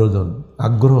মানসিকতা প্রয়োজন,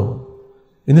 আগ্রহ,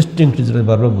 ইনস্টিংক্ট যেটা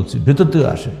বারবার বলছি, ভেতর থেকে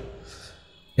আসে,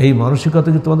 এই মানসিকতা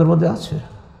কি তোমাদের মধ্যে আছে?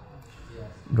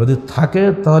 যদি থাকে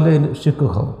তাহলে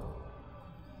শিক্ষক হও,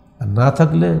 আর না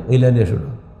থাকলে এই লাইনে এসো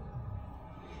না।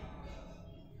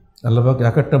 আল্লাহ পাক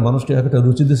এক একটা মানুষকে এক একটা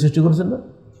রুচিতে সৃষ্টি করেছেন না?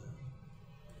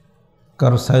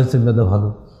 কারো সায়েন্সের মেধা ভালো,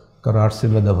 কারো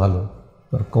আর্টসের মেধা ভালো,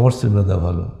 কারো কমার্সের মেধা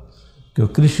ভালো, কেউ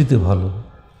কৃষিতে ভালো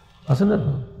আছে না?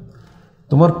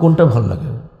 তোমার কোনটা ভালো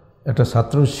লাগে? একটা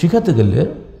ছাত্র শিখাতে গেলে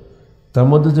তার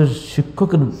মধ্যে যে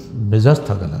শিক্ষকের মেজাজ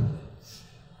থাকা লাগবে,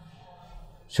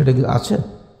 সেটা কি আছে?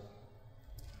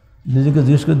 নিজেকে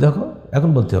জিজ্ঞেস করে দেখো, এখন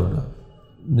বলতে হবে না,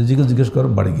 নিজেকে জিজ্ঞেস করো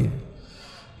বাড়ি গিয়ে,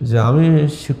 যে আমি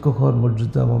শিক্ষক হওয়ার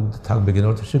মর্যাদা আমার মধ্যে থাকবে কিনা।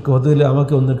 অর্থাৎ শিক্ষক হতে গেলে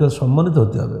আমাকে অন্যের কাছে সম্মানিত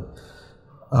হতে হবে,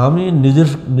 আমি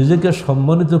নিজেকে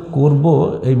সম্মানিত করব,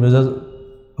 এই মেজাজ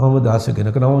আমার মধ্যে আছে কিনা।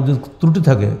 কারণ আমার যদি ত্রুটি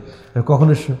থাকে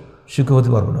কখনোই শিক্ষক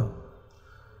হতে পারবো না।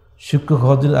 শিক্ষক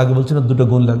হওয়ার জন্য আগে বলছি না, দুটো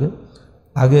গুণ লাগে।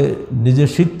 আগে নিজে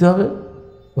শিখতে হবে।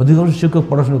 অধিকাংশ শিক্ষক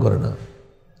পড়াশোনা করে না,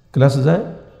 ক্লাসে যায়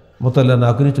মোতাল্লা না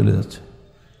করেই চলে যাচ্ছে।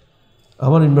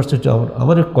 আমার ইউনিভার্সিটি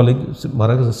আমার এক কলিগ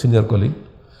মারা গেছে, সিনিয়র কলিগ,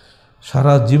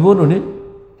 সারা জীবন উনি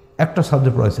একটা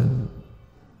সাবজেক্ট পড়াইছেন।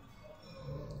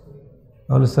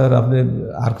 তাহলে স্যার আপনি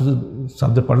আর কিছু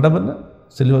সাবজেক্ট পাল্টাবেন না?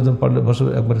 সিলেবাস পাল্টে বছর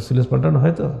একবার সিলেবাস পাল্টানো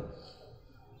হয়, তো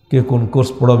কে কোন কোর্স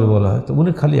পড়াবে বলা হয়, তো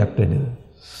উনি খালি একটাই নেবেন।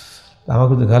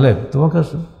 আমাকে তো গালে, তোমাকে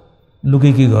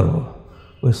লুকিয়ে কী করবো,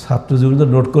 ওই ছাত্র জীবনে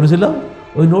নোট করেছিলাম,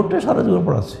 ওই নোটটাই সারা জীবন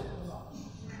পড়াচ্ছে।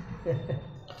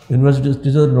 ইউনিভার্সিটি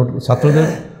টিচার নোট, ছাত্রদের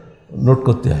নোট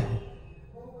করতে হয়,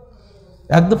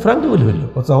 একদম ফ্র্যাঙ্কলি বলে হইল।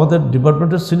 অথচ আমাদের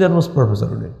ডিপার্টমেন্টের সিনিয়র মোস্ট প্রফেসর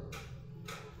উনি।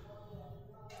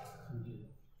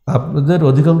 আপনাদের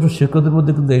অধিকাংশ শিক্ষকদের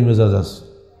মধ্যে কিন্তু এই মেজাজ আছে।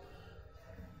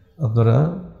 আপনারা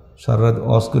সারা রাত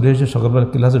অস করে এসে সকালবেলা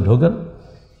ক্লাসে ঢোকেন,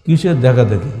 কিসের দেখা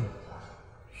দেখি,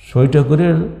 সইটা করে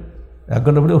 1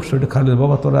 ঘন্টা পরে সইটা খালি,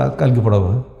 বাবা তোরা কালকে পড়াবো,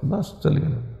 বাস চলে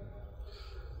গেলেন।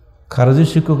 খারাজি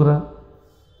শিক্ষকরা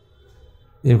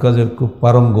এই কাজে খুব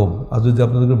পারঙ্গম। আর যদি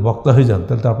আপনাদের বক্তা হয়ে যান,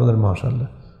 তাহলে তো আপনাদের মাশাআল্লাহ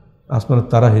আসমানের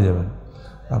তারা হয়ে যাবেন,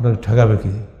 আপনাকে ঠেকাবে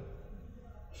কি?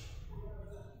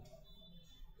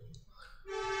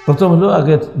 প্রথম হলো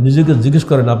আগে নিজেকে জিজ্ঞেস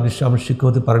করেন আপনি আমার শিক্ষক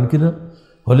হতে পারেন কি না।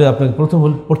 হলে আপনাকে প্রথম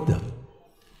হলে পড়তে হবে,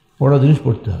 পড়া জিনিস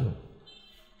পড়তে হবে।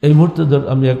 এই মুহূর্তে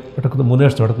আমি একটা কথা মনে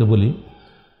আসছে, হঠাৎ বলি,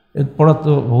 পড়া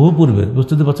তো বহু পূর্বে,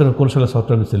 বুঝতে পারছেন কোন সালে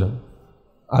ছাত্র আমি ছিলাম।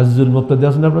 আজিজুল মুক্তাদি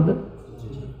আছেন আপনাদের?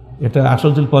 এটা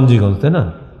আসল ছিল পঞ্জিগঞ্জ, তাই না?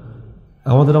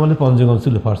 আমাদের আমলে পঞ্জিগঞ্জ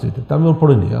ছিল ফার্সিতে, তা আমি ওর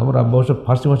পড়িনি। আমার আব্বা অবশ্য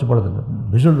ফার্সি ভাষা পড়াতেন না,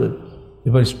 ভীষণ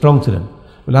এবার স্ট্রং ছিলেন।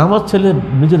 বলে আমার ছেলে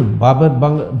নিজের বাবার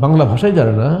বাংলা ভাষাই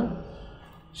জানে না,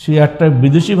 সে একটা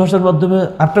বিদেশি ভাষার মাধ্যমে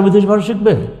আরেকটা বিদেশি ভাষা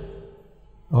শিখবে।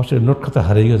 আমার সে নোট খাতা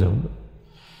হারিয়ে গেছে।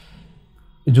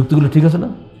 এই যুক্তিগুলো ঠিক আছে না?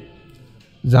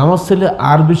 যে আমার ছেলে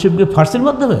আরবি শিখবে ফার্সির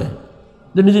মাধ্যমে,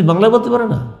 যে নিজে বাংলায় বলতে পারে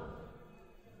না।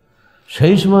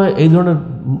 সেই সময় এই ধরনের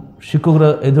শিক্ষকরা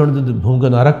এই ধরনের যদি ভূমিকা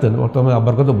না রাখতেন, অর্থাৎ আমি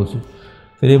আব্বার কথা বলছি,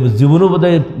 এই জীবনও বোধ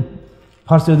হয়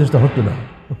ফার্সি হাদিসটা হতো না,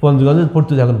 পঞ্চগঞ্জে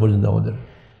পড়তে এখন পর্যন্ত আমাদের।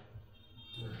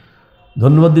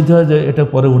 ধন্যবাদ দিতে হয় যে এটা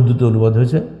পরে উর্দুতে অনুবাদ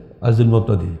হয়েছে আজিল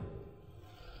মুবতাদি।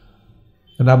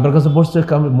 আপনার কাছে বসছে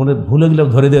মনে ভুলে গেলে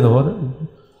ধরে দেন আমার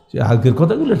সে আগের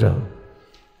কথাগুলো। এটা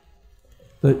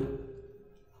তো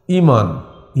ইমান,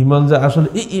 ইমান যে আসলে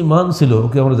এই ইমান ছিল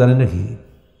ওকে আমরা জানি নাকি?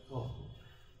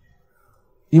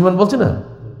 ইমান বলছে না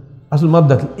আসল মাপ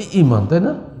দেখি এই ইমান, তাই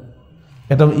না?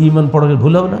 এটা আমি ইমান পড়াকে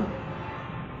ভুল হবে না?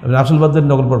 আপনি আসল বাদ দিয়ে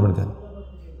নকল পড়বেন কেন?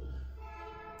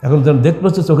 এখন যেন দেখতে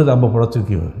পাচ্ছে চোখে আব্বা পড়াচ্ছে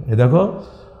কী হয়। এ দেখো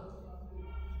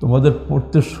তোমাদের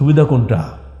পড়তে সুবিধা কোনটা?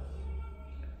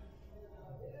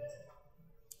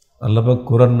 আল্লাহ পাক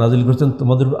কোরআন নাজিল করেছেন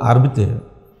তোমাদের আরবিতে,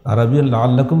 আরবিয়ান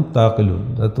লাআল্লাকুম তাকিলুন,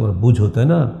 যাতে তোমরা বুঝো, তাই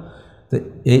না? তো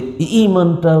এই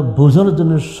ইমানটা বোঝানোর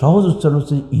জন্য সহজ উচ্চারণ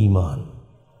হচ্ছে ইমান।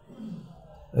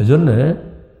 এই জন্যে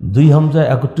দুই হামজা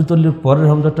একত্রিত হলে পরের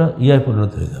হামজাটা ইয়ায়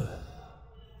পরিণত হয়ে যাবে,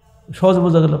 সহজ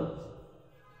বোঝা গেল।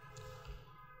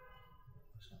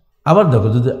 আবার দেখো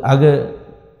যদি আগে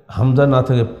হামজা না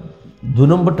থাকে 2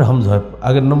 নম্বরটা হামজা হয়,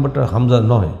 আগের নম্বরটা হামজা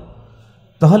নয়,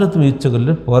 তাহলে তুমি ইচ্ছে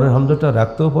করলে পরের হামজাটা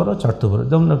রাখতেও পারো, ছাড়তেও পারো।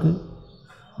 যেমন নাকি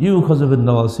ইউ খাজবের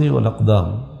নওয়াসি ওয়াল আকদাম,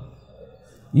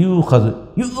 ইউ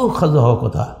খাজ হওয়ার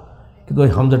কথা, কিন্তু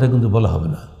ওই হামজাটা কিন্তু বলা হবে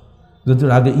না। যদি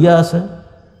আগে ইয়া আছে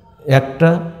একটা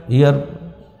ইয়ার,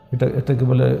 এটাকে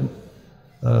বলে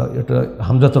এটা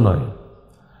হামজা তো নয়,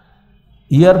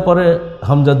 ইয়ার পরে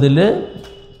হামজা দিলে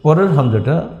পরের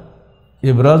হামজাটা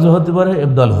ইবরাজও হতে পারে,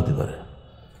 ইবদাল হতে পারে।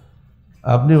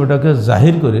 আপনি ওটাকে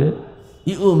জাহির করে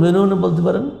ইউ মেনুনে বলতে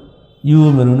পারেন, ইউ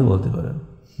মেনুনে বলতে পারেন।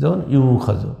 যেমন ইউ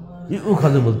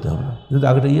খাজো বলতে হবে না যদি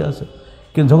আগেটা ইয়ে আছে।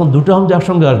 কিন্তু যখন দুটো হামজা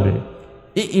একসঙ্গে আসবে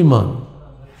এই ইমান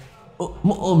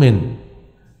ও মেন,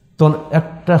 তখন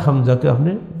একটা হামজাকে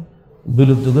আপনি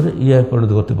বিলুপ্ত করে ইয়ায়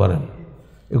পরিণত করতে পারেন।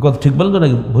 এ কথা ঠিক বলতো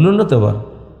নাকি? ভুলুন না তো আবার?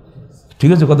 ঠিক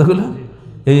আছে কথাগুলো?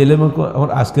 এই এলেমেন্ট আমার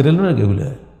আজকের এলেন নাকি এগুলো?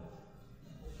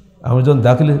 আমরা যখন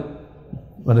দাখিলে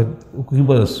মানে কী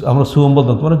বলে, আমরা সুম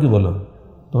বলতাম, তোমরা কী বলো?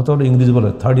 তোমার তো আমরা ইংরেজি বলে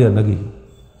 3rd ইয়ার নাকি?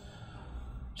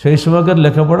 সেই সময়কার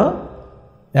লেখাপড়া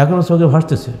এখনও চোখে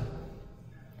ভাসতেছে।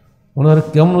 ওনারা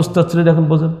কেমন উস্তাদ ছিলেন এখন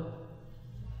বোঝেন।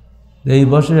 এই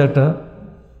বয়সে একটা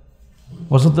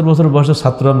 75 বছর বয়সের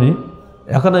ছাত্র আমি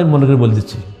এখন আমি মনে করে বলে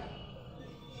দিচ্ছি।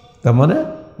 তার মানে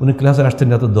উনি ক্লাসে আসতেন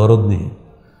এত দরদ নিয়ে,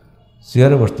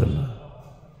 চেয়ারে বসতেন না।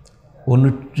 অন্য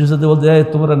টিচারদের বলতে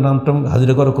তোমরা নাম টাম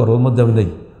হাজিরা করো, ওর মধ্যে আমি নেই,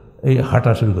 এই হাঁটা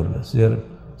শুরু করবে। চেয়ার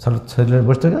ছেলের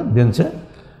বসে থাকে বেঞ্চে,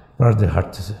 পড়ার দিয়ে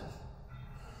হাঁটতেছে।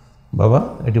 বাবা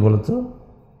এটি বলো তো,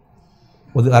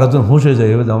 ওদের আরেকজন হুঁশ হয়ে যায়,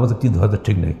 এবার আমাদের কী ধরতে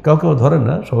ঠিক নেই। কাউকে ধরেন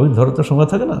না, সবাই ধরে তো সময়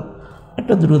থাকে না,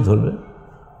 একটা দুটো ধরবে।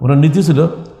 ওনার নীতি ছিল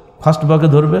ফার্স্ট ভাগে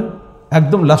ধরবে,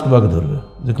 একদম লাস্ট ভাগে ধরবে।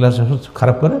 যে ক্লাস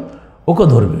খারাপ করে ওকে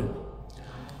ধরবে,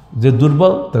 যে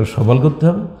দুর্বল তাকে সবল করতে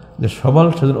হবে, যে সবল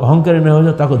সেদিন অহংকারী না হয়ে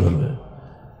যায় তাকে ধরবে।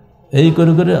 এই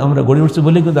করে করে আমরা গড়ে উঠছি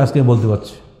বলেই কিন্তু আজকে বলতে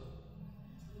পারছি।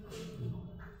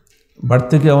 বাড়ি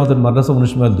থেকে আমাদের মাদ্রাসা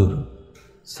 19 মাইল দূর,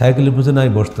 সাইকেলের পিছনে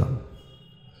আমি বসতাম।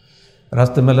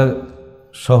 রাস্তা মেলা,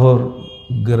 শহর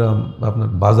গ্রাম, আপনার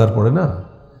বাজার পড়ে না,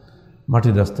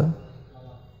 মাটির রাস্তা।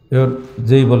 এবার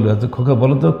যেই বলবে আচ্ছা খোকা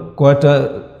বলো তো কয়টা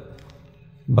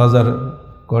বাজার,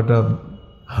 কয়টা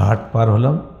হাট পার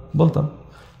হলাম, বলতাম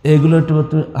এইগুলো একটু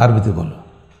তুমি আরবিতে বলো।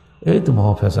 এই তো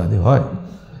মহাফেসাদি হয়।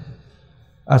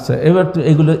 আচ্ছা এবার তো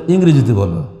এইগুলো ইংরেজিতে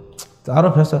বলো, আরও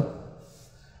ফেসা।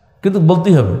 কিন্তু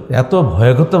বলতেই হবে, এত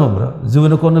ভয় করতাম আমরা,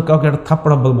 জীবনে কোনো কাউকে একটা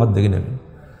থাপ্পড় মার দেখি না,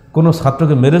 কোনো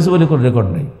ছাত্রকে মেরেছে বলে কোনো রেকর্ড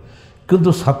নেই। কিন্তু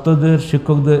ছাত্রদের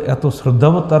শিক্ষকদের এত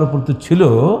শ্রদ্ধাবোধ তার প্রতি ছিল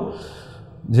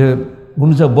যে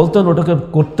উনি যা বলতেন ওটাকে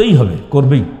করতেই হবে,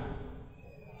 করবেই।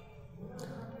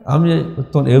 আমি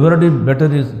তখন এভারেডি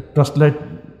ব্যাটারি টর্চ লাইট,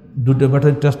 2টা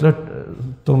ব্যাটারি টর্চ লাইট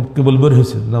তখন কেবল বের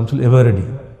হয়েছে, নাম ছিল এভারেডি।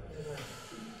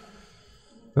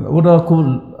 ওটা খুব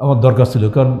আমার দরকার ছিল,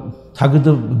 কারণ থাকি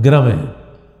তো গ্রামে,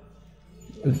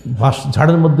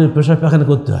 ঝাড়ের মধ্যে পেশা পায়খানা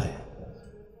করতে হয়,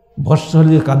 বর্ষা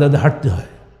হলে কাদা দিয়ে হাঁটতে হয়,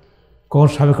 কখন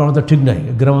সাপে কামড়াতে ঠিক নাই।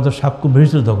 গ্রামে তো সাপ খুব বেশি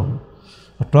ছিল তখন,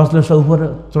 টর্চ লাইট সব উপরে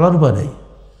চলার উপায় নেই।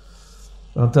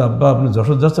 তো আব্বা আপনি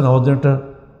যশোর যাচ্ছেন, আমার জন্য একটা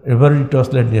এভারেডি টর্চ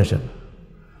লাইট নিয়ে আসেন।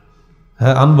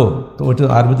 হ্যাঁ আনবো, তো ওইটা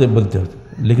আরবিতে বলতে হবে,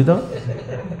 লিখে দাও।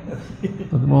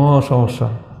 সমস্যা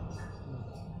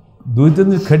 2-3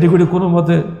 দিন খেটে খুঁটে কোনো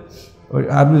মতে ওই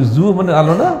আরবি জু মানে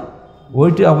আলো না,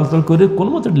 ওইটি আমলতল করে কোনো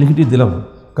মতে লিখিটি দিলাম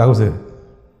কাগজে,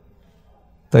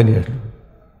 তাই নিয়ে আসলো।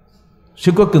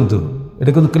 শিক্ষক কিন্তু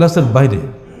এটা কিন্তু ক্লাসের বাইরে,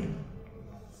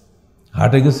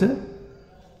 হাটে গেছে,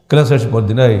 ক্লাসে এসে পর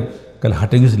দিন এই কাল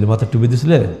হাটে গেছিলে, মাথা টুপি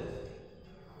দিছিলে।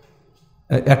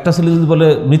 একটা ছেলে যদি বলে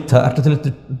মিথ্যা, একটা ছেলে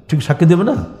ঠিক সাক্ষী দেবে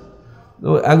না।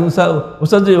 একদম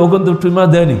ওস্তাদ যে ওখান তো টুপি মারা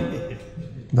দেয়নি,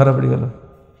 ধরা পড়ে গেল।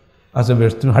 আচ্ছা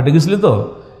বেশ, তুমি হাটে গেছিলে তো,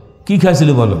 কী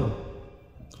খাইছিলে বলো?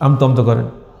 আমতো করে।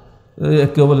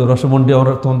 কেউ বলে রসমন্ডি,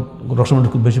 আমরা তখন রসমন্ডি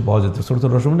খুব বেশি পাওয়া যেত, ছোটো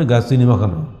ছোটো রসমন্ডি, গাছ চিনি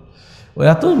মাখানো, ও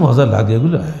এত মজা লাগে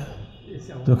এগুলো।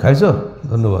 তুমি খাইছো?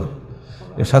 ধন্যবাদ।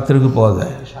 এর সাতক্ষীরা পাওয়া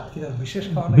যায়,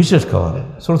 বিশেষ খাবার,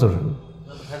 ছোটো ছোটো।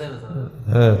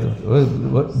 হ্যাঁ, ওই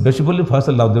বেশি বললে ফার্স্ট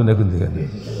লাভ দেবেন এখন থেকে।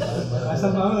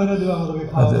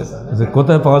 আচ্ছা,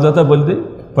 কোথায় পাওয়া যায় তা বলতে,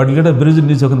 পাটলিঘাটা ব্রিজের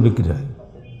নিচে ওখানে বিক্রি হয়।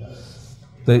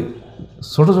 তাই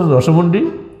ছোটো ছোটো রসমন্ডি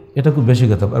এটা খুব বেশি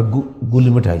খেতাম, আর গুলি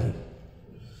মিঠাই।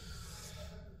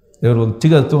 এবার বল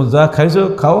ঠিক আছে, তোমার যা খাইছো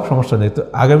খাও, সমস্যা নেই। তো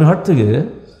আগামী হাট থেকে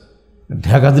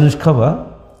ঢাকা জিনিস খাবা,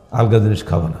 আলগা জিনিস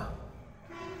খাবা না।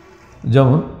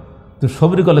 যেমন তুমি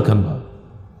সবরি কলে খানবা,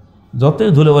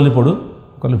 যতই ধুলেবালি পড়ুক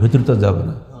কলে ভিতরে তো যাবে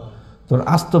না। তোমার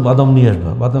আস্ত বাদাম নিয়ে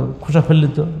আসবা, বাদাম খোসা ফেললে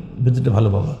তো ভিতরটা ভালো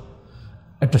পাবা।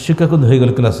 একটা শিক্ষা কিন্তু হয়ে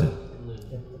গেল ক্লাসে।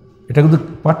 এটা কিন্তু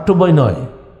পাঠ্য বই নয়,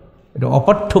 এটা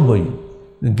অপাঠ্য বই।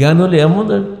 জ্ঞান হলে এমন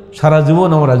সারা জীবন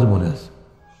আমার আজ মনে আছে।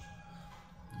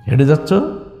 হেঁটে যাচ্ছ,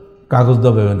 কাগজ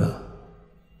দেবে না,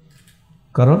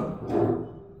 কারণ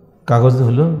কাগজ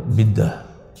হলো বিদ্যা।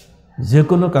 যে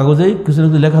কোনো কাগজেই কিছু না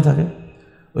কিছু লেখা থাকে,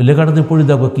 ওই লেখাটাতে পড়ে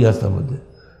দেখো কী আছে তার মধ্যে।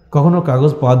 কখনো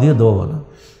কাগজ পা দিয়ে দেবো না,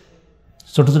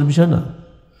 ছোটো ছোটো বিষয় না।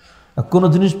 আর কোনো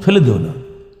জিনিস ফেলে দেবো না,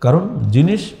 কারণ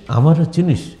জিনিস আমার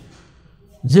জিনিস,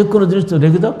 যে কোনো জিনিস তো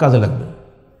রেখে দাও, কাজে লাগবে।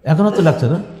 এখন হয়তো লাগছে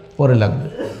না, পরে লাগবে।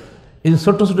 এই যে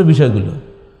ছোট্ট ছোটো বিষয়গুলো,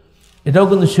 এটাও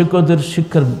কিন্তু শিক্ষকদের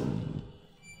শিক্ষার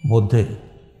মধ্যে।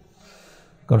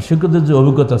 কারণ শিক্ষকদের যে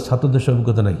অভিজ্ঞতা, ছাত্রদের সে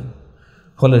অভিজ্ঞতা নাই।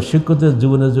 ফলে শিক্ষকদের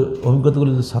জীবনের যে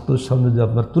অভিজ্ঞতাগুলো যে ছাত্রদের সামনে যে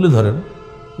আপনার তুলে ধরেন,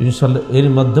 ইনশাআল্লাহ এর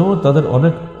মাধ্যমেও তাদের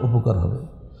অনেক উপকার হবে।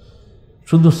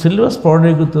 শুধু সিলেবাস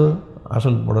পড়ানোই কিন্তু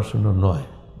আসল পড়াশোনা নয়।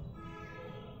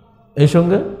 এই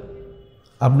সঙ্গে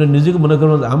আপনি নিজেকে মনে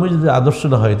করেন, আমি যদি আদর্শ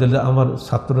না হয় তাহলে আমার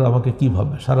ছাত্ররা আমাকে কী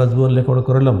ভাববে। সারা জীবন লেখাপড়া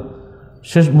করলাম,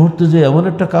 শেষ মুহূর্তে যে এমন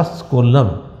একটা কাজ করলাম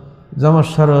যে আমার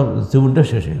সারা জীবনটা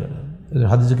শেষ হয়ে গেল।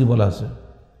 হাদিসে কি বলা আছে,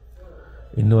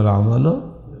 ইন্নামাল আমালু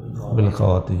বিল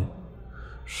খাওয়াতিম,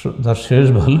 যার শেষ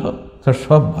ভালো তার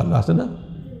সব ভালো, আছে না?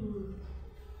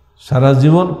 সারা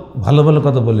জীবন ভালো ভালো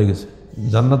কথা বলে গেছে,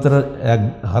 জান্নাতের এক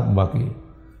হাত বাকি,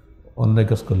 অন্যায়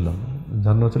কাজ করলাম,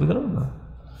 জান্নাত চলে গেলাম না।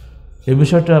 এই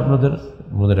বিষয়টা আপনাদের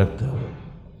মনে রাখতে হবে।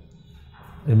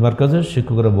 এই মার্কাজে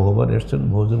শিক্ষকরা বহুবার এসছেন,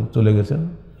 বহুজন চলে গেছেন।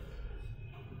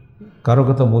 কারো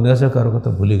কথা মনে আছে, কারো কথা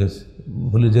ভুলে গেছে,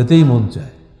 ভুলে যেতেই মন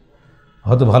চায়।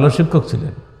 হয়তো ভালো শিক্ষক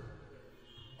ছিলেন,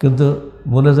 কিন্তু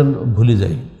মনে যেন ভুলে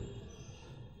যাই।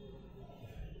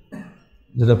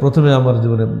 যেটা প্রথমে আমার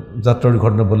জীবনে যাত্রার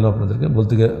ঘটনা বললাম আপনাদেরকে,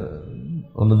 বলতে গিয়ে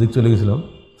অন্যদিক চলে গেছিলাম।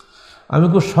 আমি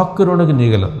খুব শখ করে ওনাকে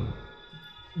নিয়ে গেলাম,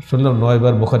 শুনলাম 9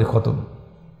 বার বুখারী খতম।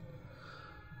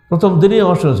 প্রথম দিনই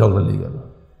আমার সঙ্গে ঝগড়া লেগে গেল।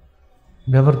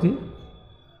 ব্যাপার কি,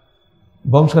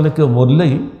 বংশালে কেউ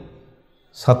মরলেই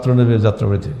ছাত্র নেবে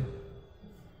যাত্রাবাড়ি থেকে,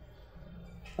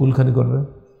 কুলখানি করবে,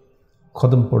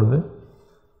 খতম পড়বে,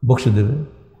 বক্সি দেবে।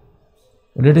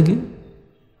 এটা কি?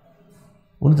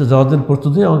 উনি তো যাওয়ার দিন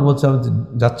প্রস্তুত হয়ে আমাকে বলছে আমি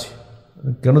যাচ্ছি।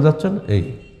 কেন যাচ্ছেন? এই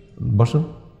বসুন।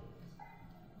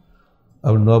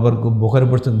 আপনি 9 বার বুখারী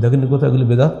পড়ছেন, দেখেননি কোথায় এগুলি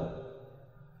বেদাত?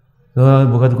 আমি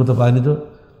বুখারী কোথাও পাইনি, তো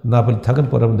না পেলে থাকেন,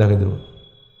 পরে আমি দেখাই দেবো।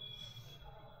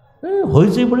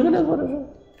 হয়েছেই পড়ে গেলে একবারে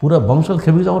পুরো বংশাল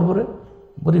খেপে গেছে আমার পরে।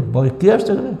 বলি কে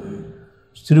আসছে এখানে?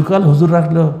 চিরকাল হুজুর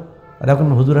রাখলো, আর এখন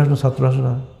হুজুর আসলো, ছাত্র আসে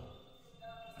না।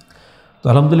 তো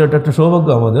আলহামদুলিল্লাহ এটা একটা সৌভাগ্য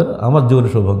আমাদের, আমার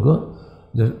জীবনের সৌভাগ্য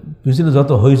যে পিছনে যত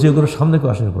হয়েছে করে সামনে কেউ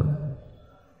আসেনি পড়ে।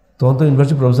 তখন তো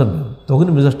ইউনিভার্সিটি প্রফেসর না,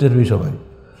 তখনই মেজাজ টের পেয়ে সবাই,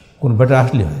 কোন বেটা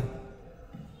আসলে হয়।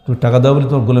 তুমি টাকা দাও বলে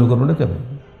তোমার গোলামি করবো না কেন?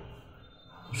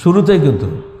 শুরুতেই কিন্তু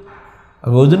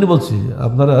আমি ওই জন্যই বলছি,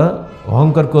 আপনারা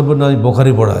অহংকার করবেন না আমি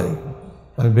বুখারী পড়াই,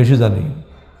 আমি বেশি জানি।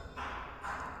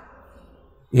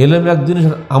 এলেম এক জিনিস,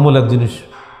 আমল এক জিনিস।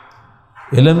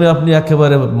 এলেমে আপনি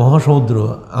একেবারে মহাসমুদ্র,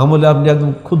 আমলে আপনি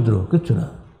একদম ক্ষুদ্র, কিচ্ছু না।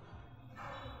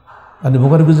 আপনি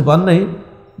বুখারী কিছু পান নাই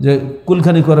যে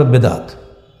কুলখানি করা বেদাত,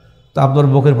 তা আপনার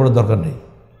বুখারী পড়ার দরকার নেই।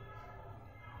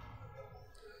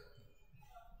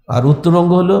 আর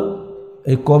উত্তরবঙ্গ হলো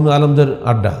এই কওমি আলেমদের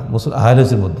আড্ডা,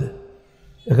 আহলেহাদিসের মধ্যে।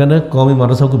 এখানে কওমি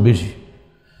মাদ্রাসা খুব বেশি,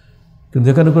 কিন্তু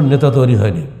এখানে কোনো নেতা তৈরি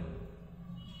হয়নি।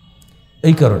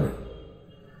 এই কারণে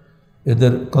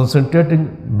এদের কনসেন্ট্রেটিং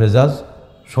মেজাজ,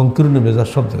 সংকীর্ণ মেজাজ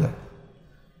সব জায়গায়।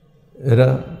 এরা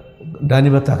ডাইনি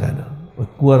বা তাকায় না, ওই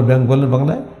কুয়ার ব্যাংক বলেন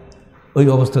বাংলায়, ওই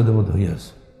অবস্থাদের মধ্যে হয়ে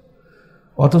আছে।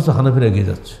 অথচ হানাফিরা এগিয়ে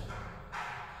যাচ্ছে।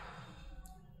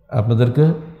 আপনাদেরকে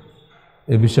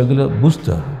এই বিষয়গুলো বুঝতে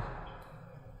হবে,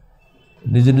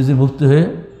 নিজে নিজে মুক্তি হয়ে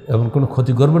এমন কোনো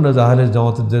ক্ষতি করবে না। আহলে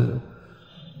জামাতের যে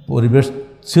পরিবেশ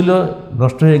ছিল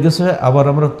নষ্ট হয়ে গেছে, আবার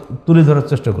আমরা তুলে ধরার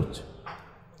চেষ্টা করছি।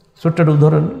 ছোট্ট একটা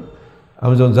উদাহরণ,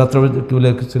 আমি যখন যাত্রা কী বলে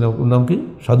ছিলাম, ওর নাম কি,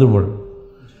 সাধুর বড়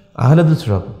আহলেহাদিস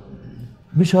সব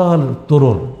বিশাল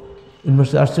তরুণ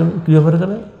ইউনিভার্সিটি আসছে। কী ব্যাপারে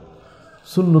এখানে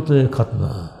সুন্নতে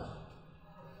খাতনা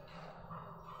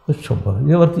সম্ভব,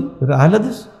 এবার কি এটা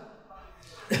আহলেহাদিস।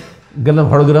 গেলাম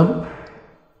হড়গ্রাম,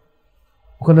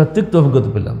 ওখানে তিক্ত অভিজ্ঞতা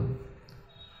পেলাম।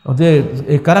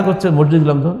 এই কারা করছে, মসজিদ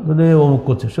গেলাম তো অমুক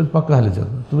করছে, সে পাক্কা হালে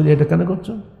যাবে, তুমি এটা কেন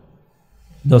করছো?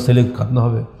 10 ছেলে খাতনা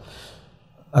হবে,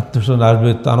 আত্মীয়স্বজন আসবে,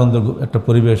 তা আনন্দ একটা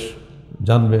পরিবেশ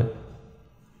জানবে।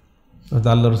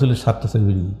 আল্লাহ রসুলের 7টা ছেলে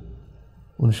বেরিয়ে,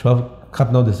 উনি সব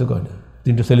খাতনাও দিয়েছে, কয় না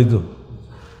 3টে ছেলে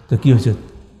তো কী হয়েছে,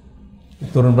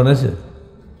 তরুণ বানাইছে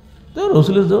তো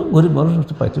রসুলের তো গরিব মানুষ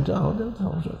পাইছে আমাদের।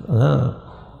 হ্যাঁ,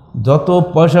 যত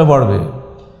পয়সা বাড়বে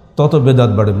তত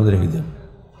বেদাত বাড়ে, মনে রেখে দেন।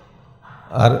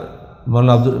 আর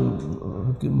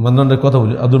মান্নানের কথা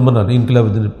বলি, আব্দুল মান্নান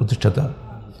ইনকিলাবের প্রতিষ্ঠাতা,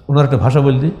 ওনার একটা ভাষা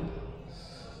বললি,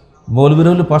 মৌলবীরা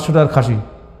হলে 500 টাকার খাসি।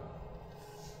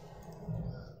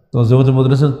 তো জমিতে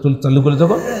মাদ্রাসা চালু করে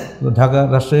তখন ঢাকা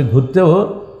রাজশাহী ঘুরতেও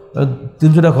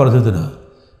 300 টাকা খরচ হতো না,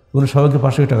 উনি সবাইকে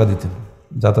 500 টাকা দিতেন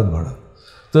যাতায়াত ভাড়া।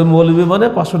 তো মৌলবী মানে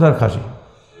 500 টাকার খাসি।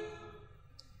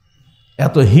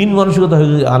 এত হীন মানসিকতা হয়ে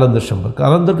যায় আনন্দের সম্পর্কে।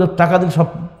 আনন্দেরকে টাকা দিলে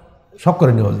সব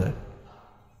করে নেওয়া যায়।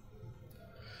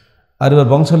 আর এবার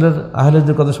বংশালের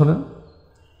আহলেদের কথা শোনেন,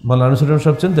 মাওলানা আনিসুর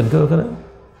সব চিনতেন কেউ ওখানে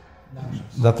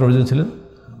যাত্রা ছিলেন,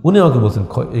 উনি আমাকে বলছেন,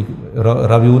 এই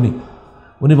রাবি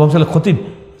উনি বংশালের খতিব,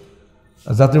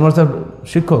 যাত্রী মাদ্রাসার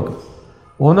শিক্ষক,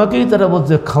 ওনাকেই তারা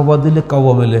বলছে খাওয়া দিলে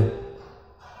কাওয়া মেলে।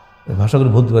 এই ভাষাগুলো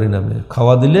বলতে পারি না আমি,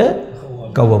 খাওয়া দিলে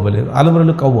কাওয়া মেলে। আলমের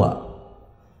হলো কাওয়া।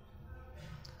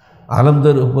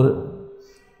 আলমদের উপর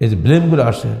এই যে ব্লেমগুলো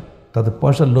আসে তাদের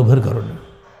পয়সার লোভের কারণে,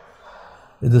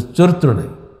 এদের চরিত্র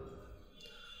নেই।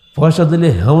 পয়সা দিলে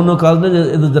হেমন কাজ নেই,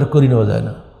 এদের দ্বারা করি নেওয়া যায়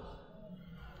না।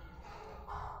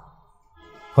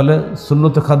 ফলে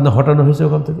সুন্নতে খাতনা হটানো হয়েছে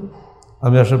ওখান থেকে।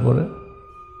 আমি আসার পরে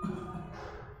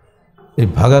এই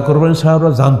ভাগা কোরবানি সাহেবরা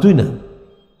জানতই না,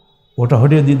 ওটা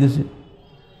হটিয়ে দিয়ে দিয়েছি।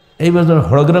 এইবার যখন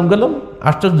হড়গ্রাম গেলাম,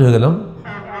 আশ্চর্য হয়ে গেলাম,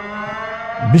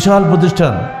 বিশাল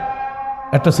প্রতিষ্ঠান,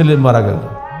 একটা ছেলে মারা গেল।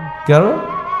 কেন?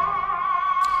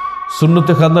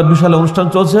 সুন্নতে খাতনার বিশাল অনুষ্ঠান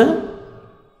চলছে,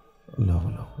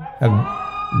 এক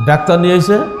ডাক্তার নিয়ে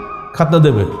এসে খাতনা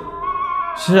দেবে,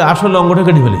 সে আসলে অঙ্গটা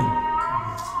কেটে ফেলে,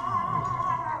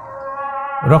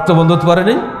 রক্ত বন্ধ হতে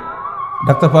পারেনি,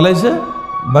 ডাক্তার পালাইছে,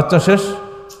 বাচ্চা শেষ।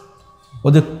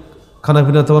 ওদের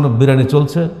খানাপিনা তখন বিরিয়ানি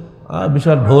চলছে, আর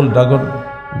বিশাল ঢোল ড্রাগন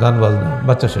গান বাজনা,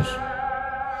 বাচ্চা শেষ।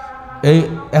 এই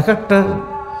এক একটা,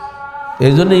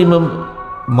 এই জন্য ইমাম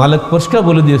মালিক পরিষ্কার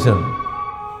বলে দিয়েছেন,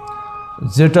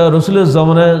 যেটা রসুলের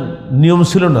জমানায় নিয়ম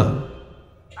ছিল না,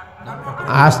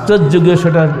 আজকের যুগে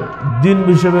সেটা দিন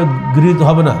হিসেবে গৃহীত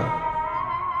হবে না।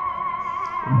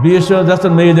 বিয়ের সময়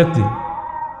যাচ্ছেন মেয়ে দেখতে,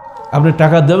 আপনি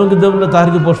টাকা দেবেন কি দেবেন না তার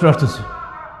কি প্রশ্ন আসতেছে।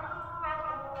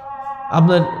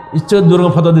 আপনার ইচ্ছে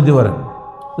দুর্গম ফতোয়া দিতে পারেন,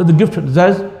 যদি গিফট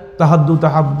যায় তাহাদ্দু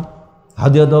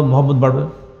হাদিয়া দাও, মোহাম্মদ বাড়বে,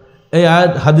 এই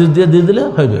আয়াত হাদিস দিয়ে দিলে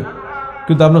হইবে,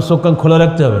 কিন্তু আপনার চোখ কান খোলা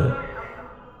রাখতে হবে।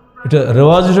 এটা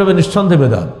রেওয়াজ হিসাবে নিঃসন্দেহে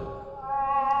বেদাত,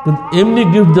 কিন্তু এমনি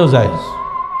গিফট দেওয়া যায়।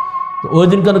 তো ওই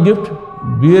দিন কেন গিফট?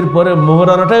 বিয়ের পরে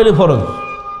মোহরানাটাই হলে ফরজ,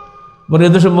 মানে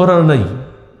এদেশে মোহরানা নাই,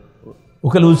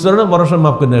 ওখানে উচ্চারণে মরাশন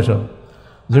মাফ করে নেয়। সব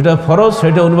যেটা ফরজ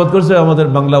সেটা অনুবাদ করেছে আমাদের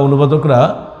বাংলা অনুবাদকরা,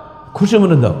 খুশি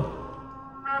মনে দাও,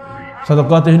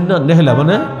 সাদাকাতহিন্না নেহলা,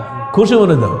 মানে খুশি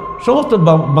মনে দাও। সমস্ত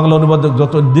বাংলা অনুবাদক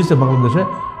যত দিচ্ছে বাংলাদেশে,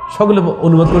 সকলে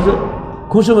অনুবাদ করেছে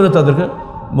খুশি মনে তাদেরকে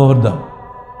মোহর দাও।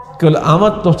 কেবল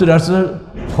আমার তফসির আসছে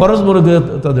ফরজ মনে দিয়ে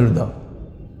তাদের দাও।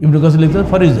 ইবনে কাসির লিখতে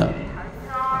ফরিজা,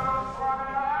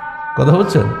 কথা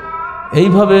বলছেন।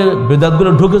 এইভাবে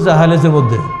বেদাতগুলো ঢুকেছে আহলেহাদিসের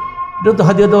মধ্যে। এটা তো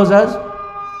হাদিয়া দেওয়া যায়।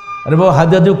 আরে বাবা,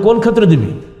 হাদিয়া দিয়ে কোন ক্ষেত্রে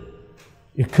দিবি?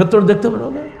 এই ক্ষেত্র দেখতে পারো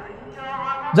না,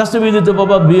 যাচ্ছে বিয়ে দিতে,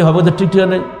 বাবা বিয়ে হবে তো ঠিক ঠিক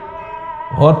নেই,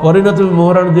 হওয়ার পরেই না তুমি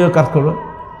মোহরানা দিয়ে কাজ করো।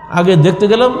 আগে দেখতে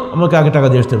গেলাম, আমাকে আগে টাকা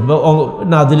দিয়ে আসতে হবে,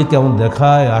 না দিলে কেমন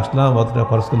দেখায়, আসলাম অত টাকা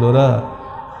খরচ করলো ওরা।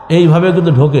 এইভাবে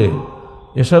কিন্তু ঢোকে।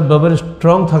 এসব ব্যাপারে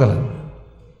স্ট্রং থাকা লাগবে।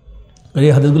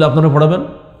 এই হাদিসগুলো আপনারা পড়াবেন,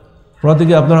 পড়াতে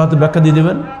গিয়ে আপনার হাতে ব্যাখ্যা দিয়ে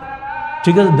দেবেন।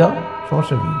 ঠিক আছে, দাও,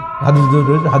 সমস্যা কী, হাদিস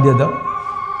রয়েছে, হাদিয়া দাও।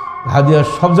 হাদিয়া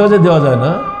সব জায়গায় দেওয়া যায়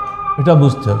না, এটা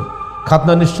বুঝতে হবে।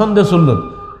 খাতনা নিঃসন্দেহে সুন্নত,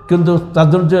 কিন্তু তার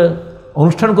জন্য যে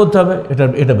অনুষ্ঠান করতে হবে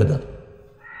এটা বেদাত।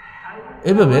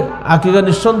 এইভাবে আকিকা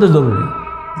নিঃসন্দেহে জরুরি।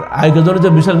 আকিকার জন্য যে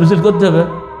বিশাল মিছিল করতে হবে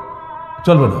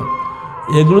চলবে না।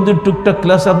 এগুলো যদি টুকটাক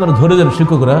ক্লাসে আপনারা ধরে দেন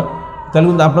শিক্ষকরা, তাহলে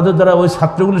কিন্তু আপনাদের দ্বারা ওই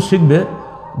ছাত্রগুলো শিখবে,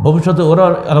 ভবিষ্যতে ওরা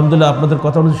আলহামদুলিল্লাহ আপনাদের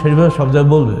কথা অনুযায়ী সেইভাবে সব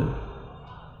জায়গায় বলবে।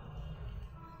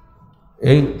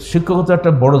 এই শিক্ষকতা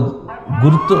একটা বড়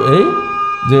গুরুত্ব, এই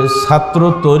যে ছাত্র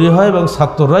তৈরি হয় এবং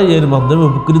ছাত্ররাই এর মাধ্যমে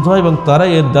উপকৃত হয় এবং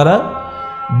তারাই এর দ্বারা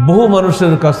বহু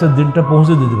মানুষের কাছে দিনটা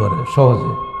পৌঁছে দিতে পারে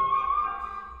সহজে।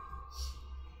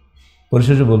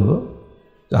 পরিশেষে বলবো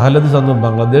আহলে হাদিস আন্দোলন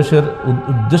বাংলাদেশের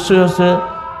উদ্দেশ্য হচ্ছে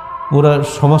পুরা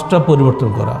সমাজটা পরিবর্তন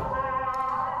করা।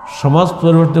 সমাজ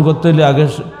পরিবর্তন করতে হলে আগে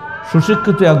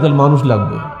সুশিক্ষিত একদল মানুষ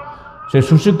লাগবে। সেই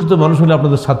সুশিক্ষিত মানুষ হলে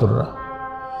আপনাদের ছাত্ররা,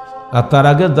 আর তার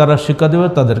আগে যারা শিক্ষা দেবে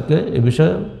তাদেরকে এ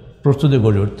বিষয়ে প্রস্তুতি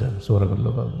গড়ে উঠতে হবে।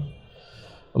 সুবহানাল্লাহ,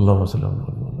 আল্লাহুম্মা সাল্লি আলা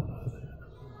মুহাম্মাদ।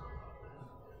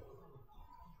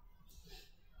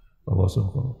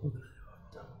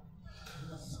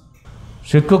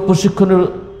 শিক্ষক প্রশিক্ষণের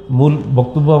মূল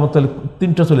বক্তব্য আমার তাহলে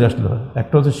তিনটা চলে আসলো।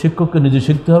 একটা হচ্ছে শিক্ষককে নিজে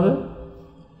শিখতে হবে,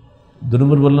 2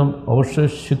 নম্বর বললাম অবশ্যই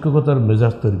শিক্ষকতার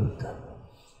মেজাজ তৈরি করতে হবে,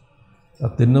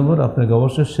 আর 3 নম্বর আপনাকে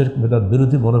অবশ্যই শিরক বিদআত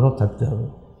বিরোধী মনোভাব থাকতে হবে,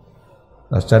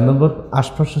 আর 4 নম্বর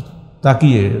আশপাশে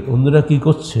তাকিয়ে অন্যরা কী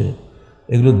করছে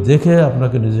এগুলো দেখে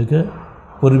আপনাকে নিজেকে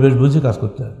পরিবেশ বুঝে কাজ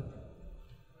করতে হবে,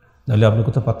 নাহলে আপনি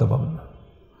কোথাও পাত্তা পাবেন না।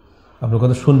 আপনার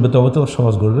কথা শুনবে তবে তো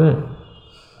সমাজ গড়বে।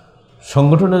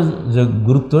 সংগঠনের যে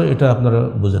গুরুত্ব এটা আপনারা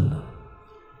বোঝেন না,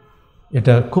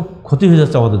 এটা খুব ক্ষতি হয়ে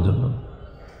যাচ্ছে আমাদের জন্য।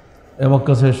 আমার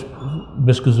কাছে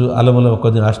বেশ কিছু আলেম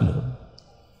কদিন আসলো,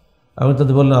 আমি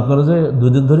তাদের বললাম আপনারা যে 2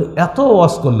 দিন ধরে এত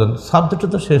ওয়াজ করলেন, সাবজেক্টে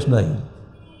তো শেষ নাই।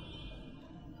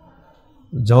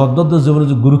 জামাতবদ্ধ জীবনের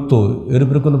যে গুরুত্ব এর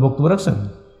উপরে কোনো বক্তব্য রাখছেন?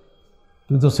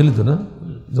 তুমি তো ছিলি তো না,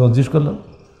 যখন জিজ্ঞেস করলাম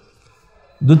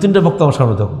 2-3টা বক্তব্য আমার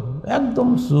সামনে তখন একদম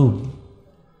চুপ।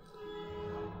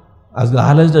 আজকে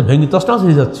আহলে হাদিসটা ভেঙে তছনছ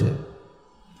হয়ে যাচ্ছে।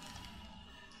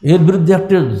 এর বিরুদ্ধে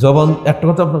একটা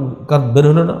কথা আপনার কার বের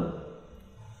হলো না,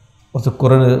 অথচ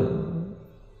কোরআনে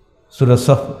সূরা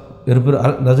সাফ এর উপরে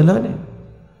নাজিল হয়নি?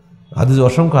 হাদিস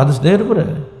অসংখ্য হাদিস নেই এর উপরে।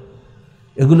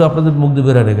 এগুলো আপনাদের মুখ দিয়ে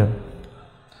বের হয় না কেন?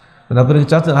 মানে আপনারা কি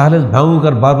চাচ্ছেন আহলে হাদিস ভাঙুক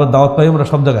আর বারবার দাওয়াত পাই আমরা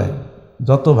সব জায়গায়?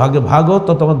 যত ভাগে ভাগ হোক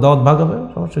তত আমার দাওয়াত ভাগ হবে,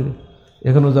 সমস্যা কি?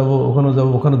 এখানেও যাবো, ওখানেও যাবো,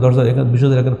 ওখানে 10,000, এখানে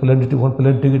 20,000, এখানে প্লেন টিকিট, ওখানে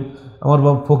প্লেন টিকিট। আমার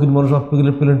বাবা ফকির মানুষ, সব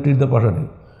প্লেন টিকিট দিয়ে পাঠা নেই।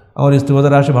 আমার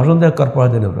ইস্তেমাদারে আসে ভাষণ দেয়, কার পাঠা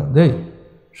দেন ওরা দেয়,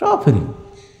 সব ফ্রি।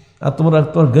 আর তোমার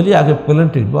গেলি আগে প্লেন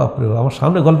টিকিট, বাপরে আমার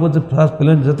সামনে গল্প করতে ফার্স্ট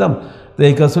প্লেন যেতাম, তো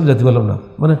এই কাজ করে যেতে পারলাম না।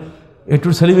 মানে একটু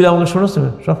ছেলেবিলে আমাকে শোনাচ্ছে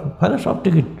সব ফাইনাল সব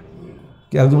টিকিট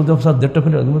কি একদম মধ্যে 1.5টা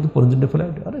ফ্লাইট, একদম মধ্যে 3টা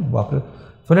ফ্লাইট। আরে বাপরে,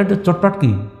 ফ্লাইটের চটপাট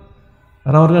কি?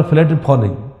 আর আমার কাছে ফ্লাইটের ফ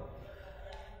নেই।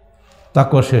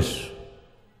 তাকওয়া শেষ,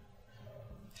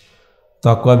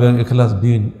 তাকওয়া এবং ইখলাস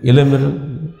দিন এলেমের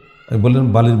বললেন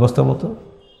বালির বস্তার মতো।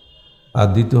 আর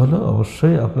দ্বিতীয় হলো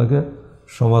অবশ্যই আপনাকে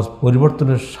সমাজ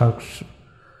পরিবর্তনের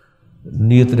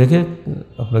নিয়ত রেখে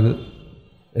আপনাকে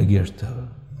এগিয়ে আসতে হবে।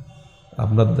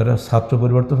 আপনার দ্বারা ছাত্র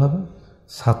পরিবর্তন হবে,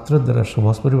 ছাত্রের দ্বারা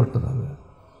সমাজ পরিবর্তন হবে,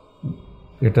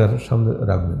 এটার সামনে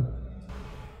রাখবেন।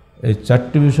 এই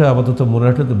 4টি বিষয় আপাতত মনে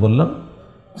রাখতে বললাম।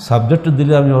 সাবজেক্ট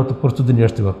দিলে আমি হয়তো প্রস্তুতি নিয়ে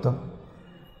আসতে পারতাম।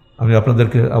 আমি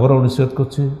আপনাদেরকে আবারও নিষেধ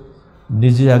করছি,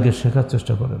 নিজে আগে শেখার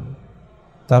চেষ্টা করেন,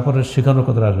 তারপরে শেখানোর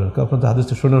কথা আসবে। আপনাদের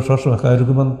হাদিসে শুনে সবসময়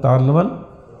খায়রুকুম তাআল্লামাল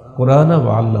কোরআন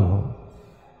ওয়া আল্লামাহু,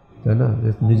 তাই না?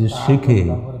 নিজে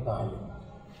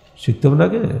শিখতে হবে না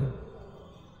আগে।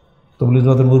 তবলিগ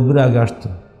জমাতের মুরব্বিরা আগে আসতো,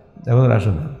 এখন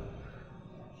আসে না।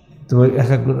 তো এক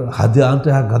হাদিয়া আনতে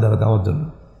গাদা গাদা আমার জন্য,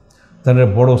 তাহলে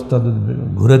বড় ওস্তাদ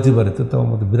ঘুরাতে পারে তো আমার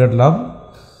মধ্যে বিরাট লাভ।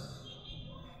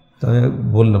 তাই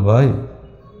বললাম ভাই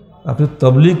আপনি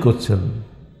তবলিগ করছেন,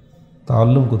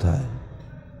 তাআল্লুম কোথায়?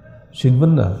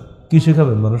 শিখবেন না? কি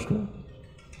শেখাবেন মানুষকে?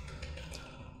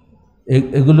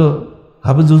 এগুলো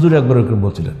হাফিজ হুজুর একবার ওরকম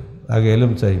বলছিলেন, আগে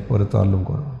এলেম চাই পরে তাআল্লুম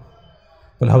করো।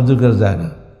 বলে হাফিজুর কাছে যায় না,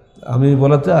 আমি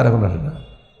বলাতে আর এখন আসে না।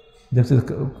 দেখছি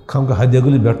খামকা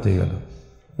হাদিয়াগুলি ব্যর্থ হয়ে গেল,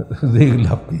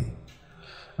 লাভ কি?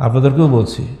 আপনাদেরকেও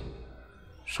বলছি,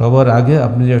 সবার আগে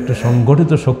আপনি যে একটা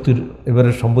সংগঠিত শক্তির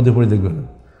এবারে সম্পদে পড়ে দেখবেন,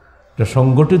 একটা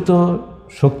সংগঠিত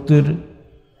শক্তির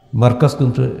মার্কাজ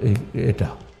কিন্তু এটা।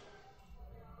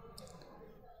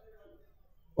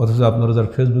 অথচ আপনারা যারা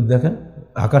ফেসবুক দেখেন,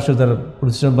 আকাশে যারা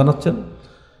প্রতিষ্ঠান বানাচ্ছেন,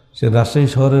 সে রাজশাহী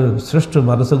শহরের শ্রেষ্ঠ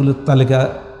মাদ্রাসাগুলির তালিকা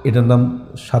এটার নাম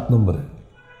 7 নম্বরে,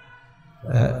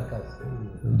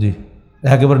 জি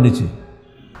একেবারে নিচে।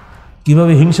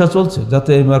 কীভাবে হিংসা চলছে যাতে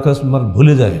এই মার্কাজ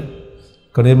ভুলে যায়।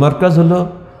 কারণ এই মার্কাজ হলো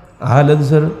আহলে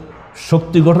হাদিসের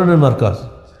শক্তি গঠনের মার্কাজ,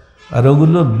 আর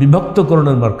ওগুলো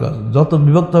বিভক্তকরণের মার্কাজ। যত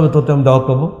বিভক্ত হবে তত আমি দাওয়াত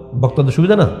পাবো। বক্তাদের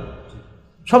সুবিধা না,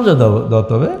 সব জায়গায় দাওয়াত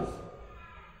পাবে।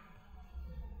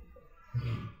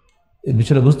 এই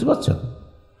বিষয়টা বুঝতে পারছেন?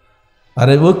 আর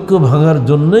এই ঐক্য ভাঙার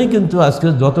জন্যই কিন্তু আজকে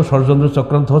যত ষড়যন্ত্র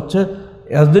চক্রান্ত হচ্ছে।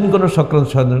 এতদিন কোনো চক্রান্ত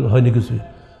হয়নি কিছু।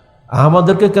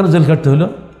 আমাদেরকে কেন জেল খাটতে হলো?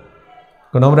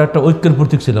 কারণ আমরা একটা ঐক্যের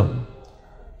প্রতীক ছিলাম,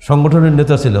 সংগঠনের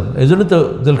নেতা ছিলাম, এই জন্যই তো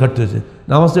জেল খাটতে হয়েছে।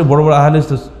 না আমার থেকে বড় বড় আহলে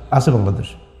হাদিস আছে বাংলাদেশ,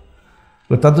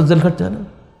 তাদের জেল খাটতে হয় না?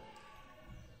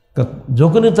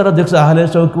 যখনই তারা দেখছে আহলে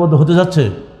হাদিস ঐক্যবদ্ধ হতে যাচ্ছে,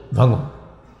 ভাঙো।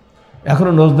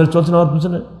 এখনও নজরদারি চলছে না আমার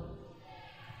পিছনে?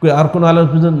 আর কোনো আলেমের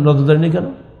পিছনে নজরদারি নেই কেন?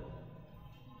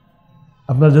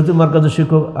 আপনার যেহেতু মার্কাজের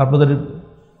শিক্ষক, আপনাদের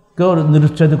কেউ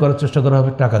নিরুৎসাহিত করার চেষ্টা করা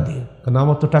হবে টাকা দিয়ে, কারণ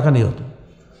আমার তো টাকা নেই হতো,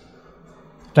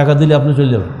 টাকা দিলে আপনি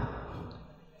চলে যাবেন।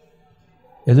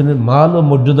 এই জন্য মাল ও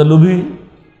মর্যাদা লোভী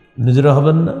নিজেরা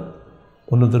হবেন না,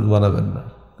 অন্যদেরকে বানাবেন না।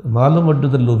 মাল ও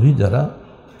মর্যাদা লোভী যারা,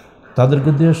 তাদেরকে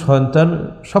দিয়ে শয়তান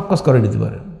সব কাজ করে নিতে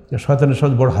পারে। শয়তানের সব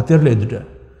বড় হাতিয়ার হলো এই দুটা।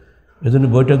 এই জন্য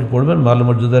বইটা কি পড়বেন, মাল ও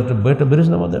মর্যাদা একটা বইটা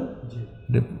বেরিয়েছে না আমাদের,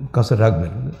 কাছে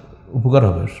রাখবেন, উপকার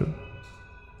হবে।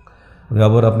 আমি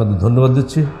আবার আপনাদের ধন্যবাদ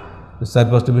দিচ্ছি।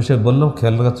 4-5টা বিষয় বললাম,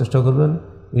 খেয়াল রাখার চেষ্টা করবেন,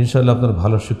 ইনশাআল্লাহ আপনার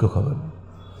ভালো শিক্ষক হবেন,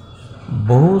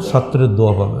 বহু ছাত্রের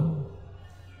দোয়া পাবেন।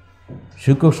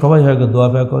 শিক্ষক সবাই হয়, দোয়া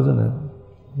পায় কজন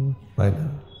পায় না।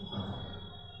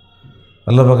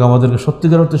 আল্লাহ পাক আমাদেরকে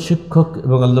সত্যিকার অর্থে শিক্ষক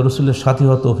এবং আল্লাহ রসুলের সাথী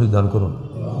হওয়া তৌফিক দান করুন,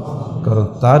 কারণ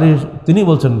তিনি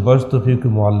বলছেন বয়স তৌফিক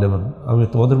মুআল্লিমান, আমি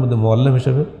তোমাদের মধ্যে মুআল্লিম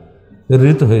হিসেবে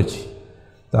প্রেরিত হয়েছি।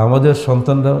 তা আমাদের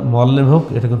সন্তানরা মুআল্লিম হোক,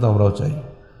 এটা কিন্তু আমরাও চাই।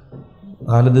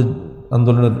 আহলেহাদিস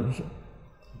আন্দোলনের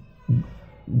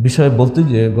বিষয়ে বলতে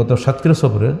গিয়ে গত সাতক্ষীরা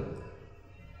সফরে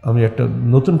আমি একটা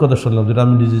নতুন কথা শুনলাম, যেটা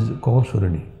আমি নিজে কখন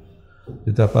শুনিনি,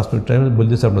 যেটা 5 মিনিট টাইমে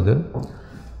বলতেছি আপনাদের।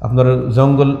 আপনারা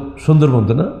জঙ্গল সুন্দরবন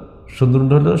না,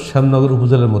 সুন্দরবনটা হলো শ্যামনগর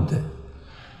উপজেলার মধ্যে।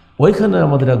 ওইখানে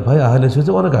আমাদের এক ভাই আহলেহাদিস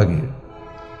হয়েছে অনেক আগে,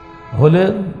 হলে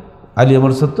আলী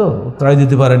আমার সাথে তো ত্রাই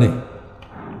দিতে পারেনি,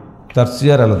 তার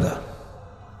চেয়ার আলাদা,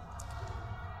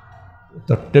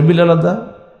 তার টেবিল আলাদা।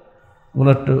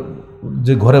 ওনার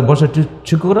যে ঘরে বসে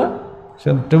শিক্ষকরা, সে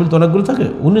টেবিল তো অনেকগুলো থাকে,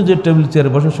 উনি যে টেবিল চেয়ারে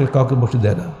বসে সে কাউকে বসে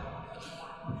দেয় না,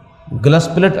 গ্লাস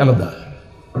প্লেট আলাদা।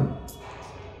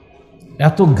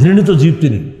 এত ঘৃণিত জীব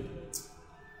তিনি।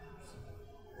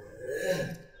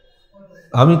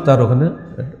 আমি তার ওখানে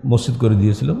মসজিদ করে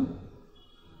দিয়েছিলাম,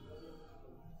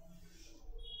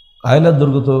 আয়লা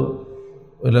দুর্গত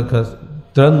এলাকা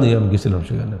ত্রাণ নিয়ে আমি গেছিলাম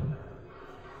সেখানে।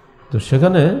 তো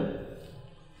সেখানে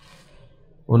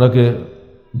ওনাকে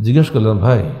জিজ্ঞেস করলাম,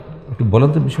 ভাই একটু বলেন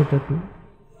তো বিষয়টা একটু।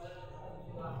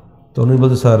 তো উনি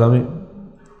বলতে, স্যার আমি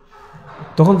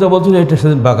তখন যা বলছেন এটা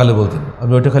সেদিন বাকালে বলতেন,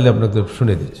 আমি ওইটা খালি আপনাকে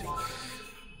শুনে দিচ্ছি,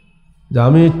 যে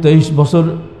আমি 23 বছর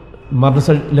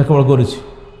মাদ্রাসায় লেখাপড়া করেছি,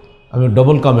 আমি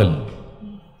ডবল কামেল,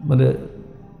 মানে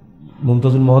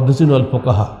মুমতাজুল মুহাদ্দিসিন ওয়াল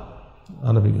ফুকাহা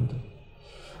আনাবি, কিন্তু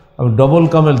আমি ডবল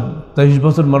কামেল 23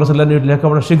 বছর মাদ্রাসা লাইনে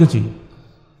লেখাপড়া শিখেছি।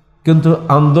 কিন্তু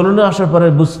আন্দোলনে আসার পরে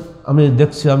আমি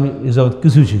দেখছি আমি এ যাবৎ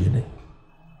কিছুই শিখি নেই।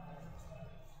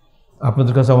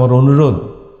 আপনাদের কাছে আমার অনুরোধ,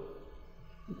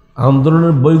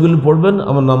 আন্দোলনের বইগুলি পড়বেন,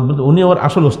 আমার নাম বলতে, উনি আমার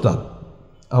আসল ওস্তাদ,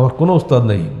 আমার কোনো ওস্তাদ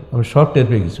নেই, আমি সব টের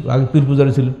পেয়ে গেছি। আগে পীর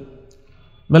পূজারি ছিল,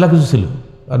 মেলা কিছু ছিল,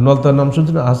 আর নলতার নাম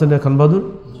শুনছেন হাসান খান বাহাদুর,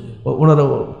 ওনারা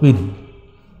পীর।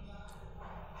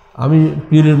 আমি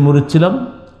পীরের মুরিদ ছিলাম,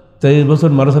 23 বছর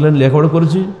মাদ্রাসা লাইনে লেখাপড়া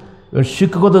করেছি, এবং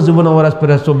শিক্ষকতা জীবন আমার আজ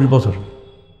প্রায় 24 বছর।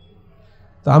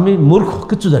 তা আমি মূর্খ,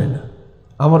 কিচ্ছু জানি না।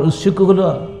 আমার শিক্ষক হলো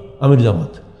আমির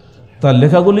জামাত, তার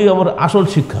লেখাগুলি আমার আসল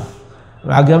শিক্ষা।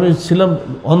 আগে আমি ছিলাম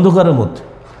অন্ধকারের মধ্যে।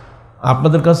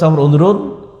 আপনাদের কাছে আমার অনুরোধ,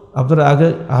 আপনারা আগে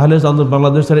আহলেহাদিস আন্দোলন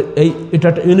বাংলাদেশের এটা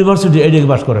একটা ইউনিভার্সিটি, এইটাকে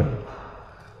বাস করেন,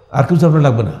 আর কিছু আপনার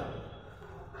লাগবে না।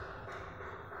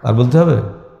 আর বলতে হবে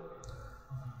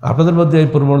আপনাদের মধ্যে এই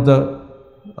প্রবণতা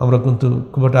আমরা কিন্তু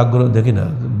খুব একটা আগ্রহ দেখি না।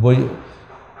 বই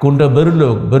কোনটা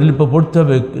বেরোলে পড়তে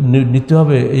হবে, নিতে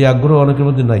হবে, এই আগ্রহ অনেকের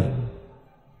মধ্যে নাই।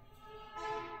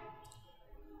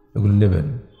 এগুলো নেবেন,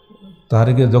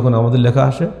 তাহরিকে যখন আমাদের লেখা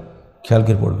আসে খেয়াল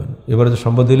করে পড়বেন। এবারে যে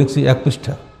সম্পাদক লিখছি 1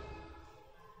 পৃষ্ঠা,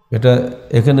 এটা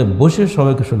এখানে বসে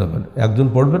সবাইকে শোনাবেন, একজন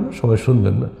পড়বেন, সবাই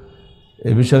শুনবেন না।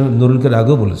 এই বিষয়ে নুরুলকে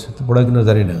আগেও বলেছে, তো পড়া কিনা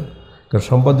জানি না, কারণ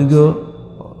সম্পাদকীয়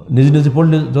নিজে নিজে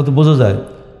পড়লে যত বোঝা যায়,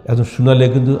 একজন শোনালে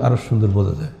কিন্তু আরও সুন্দর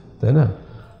বোঝা যায়, তাই না?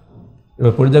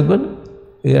 এবার পড়ে দেখবেন,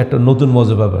 এই একটা নতুন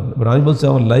মজা পাবেন। এবার আমি বলছি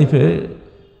আমার লাইফে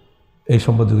এই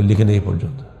সম্পাদকীয় লিখে নেই এই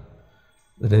পর্যন্ত,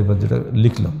 এটা এবার যেটা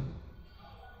লিখলাম।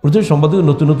 প্রচুর সম্পাদকীয়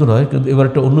নতুন নতুন হয়, কিন্তু এবার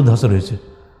একটা অন্য ধাঁচা রয়েছে,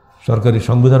 সরকারি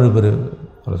সংবিধানের উপরে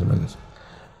আলোচনা গেছে।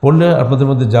 পড়লে আপনাদের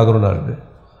মধ্যে জাগরণ আসবে।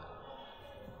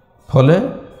 ফলে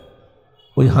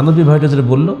ওই হানফি ভাইটা যেটা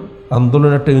বললো,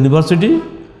 আন্দোলন একটা ইউনিভার্সিটি,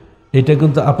 এটা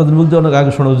কিন্তু আপনাদের মধ্যে অনেক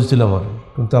আগে শোনা উচিত ছিল আমার,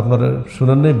 কিন্তু আপনারা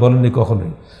শোনেন নেই, বলেননি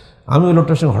কখনোই। আমি ওই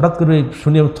লোকটার সঙ্গে হঠাৎ করে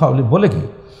শুনি, আমি বলে কি,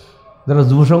 যারা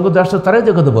যুবসংঘতে আসছে তারাই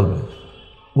যে কথা বলবে।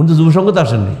 উনি তো যুবসংঘতে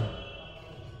আসেননি,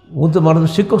 উনি তো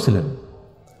মানুষের শিক্ষক ছিলেন।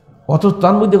 অত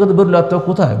তার মধ্যে কথা বললো, আর তো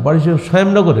কোথায় বাড়ি, সে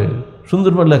শ্যামনগরে,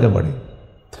 সুন্দরবন এলাকায় বাড়ি।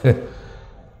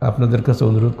 আপনাদের কাছে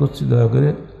অনুরোধ করছি, দয়া করে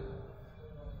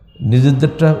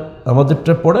নিজেদেরটা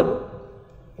আমাদেরটা পড়েন,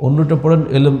 অন্যটা পড়েন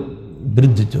এলম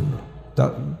বৃদ্ধির জন্য,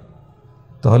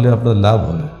 তাহলে আপনার লাভ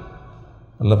হবে।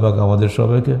 আল্লাহ পাক আমাদের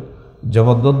সবাইকে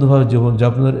জমাতবদ্ধভাবে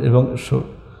জীবনযাপনের এবং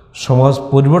সমাজ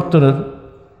পরিবর্তনের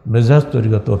মেজাজ তৈরি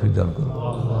করার তৌফিক দান করুন।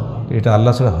 এটা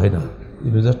আল্লাহ ছাড়া হয় না, এই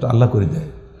মেজাজটা আল্লাহ করে দেয়।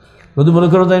 যদি মনে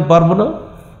করেন যে আমি পারবো না,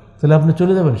 তাহলে আপনি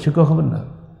চলে যাবেন, শিক্ষক হবেন না।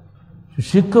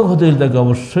 শিক্ষক হতে গেলে তাকে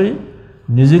অবশ্যই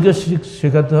নিজেকে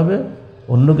শেখাতে হবে,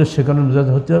 অন্যকে শেখানোর মেজাজ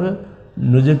হতে হবে,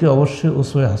 নিজেকে অবশ্যই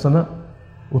উসওয়া হাসানা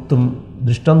উত্তম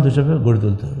দৃষ্টান্ত হিসেবে গড়ে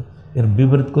তুলতে হবে। এর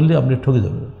বিপরীত করলে আপনি ঠকে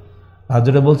যাবেন। আর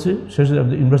যেটা বলছি শেষে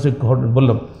ইউনিভার্সিটি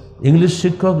বললাম, ইংলিশ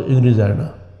শিক্ষক ইংরেজি জানে না,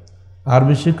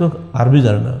 আরবি শিক্ষক আরবি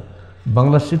জানে না,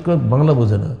 বাংলা শিক্ষক বাংলা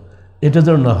বোঝে না। এটা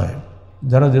যেন না হয়।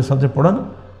 যারা যে সাবজেক্ট পড়ান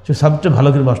সে সাবজেক্টে ভালো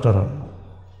করে মাস্টার হন।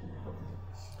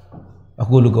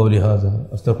 আকুলু কওলি হাযা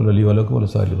আস্তাগফিরুল্লাহ লি ওয়া লাকুম ওয়া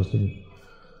লিসাইরিল মুসলিমিন।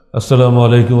 আসসালামু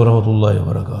আলাইকুম ওয়া রাহমাতুল্লাহি ওয়া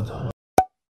বারাকাতুহু।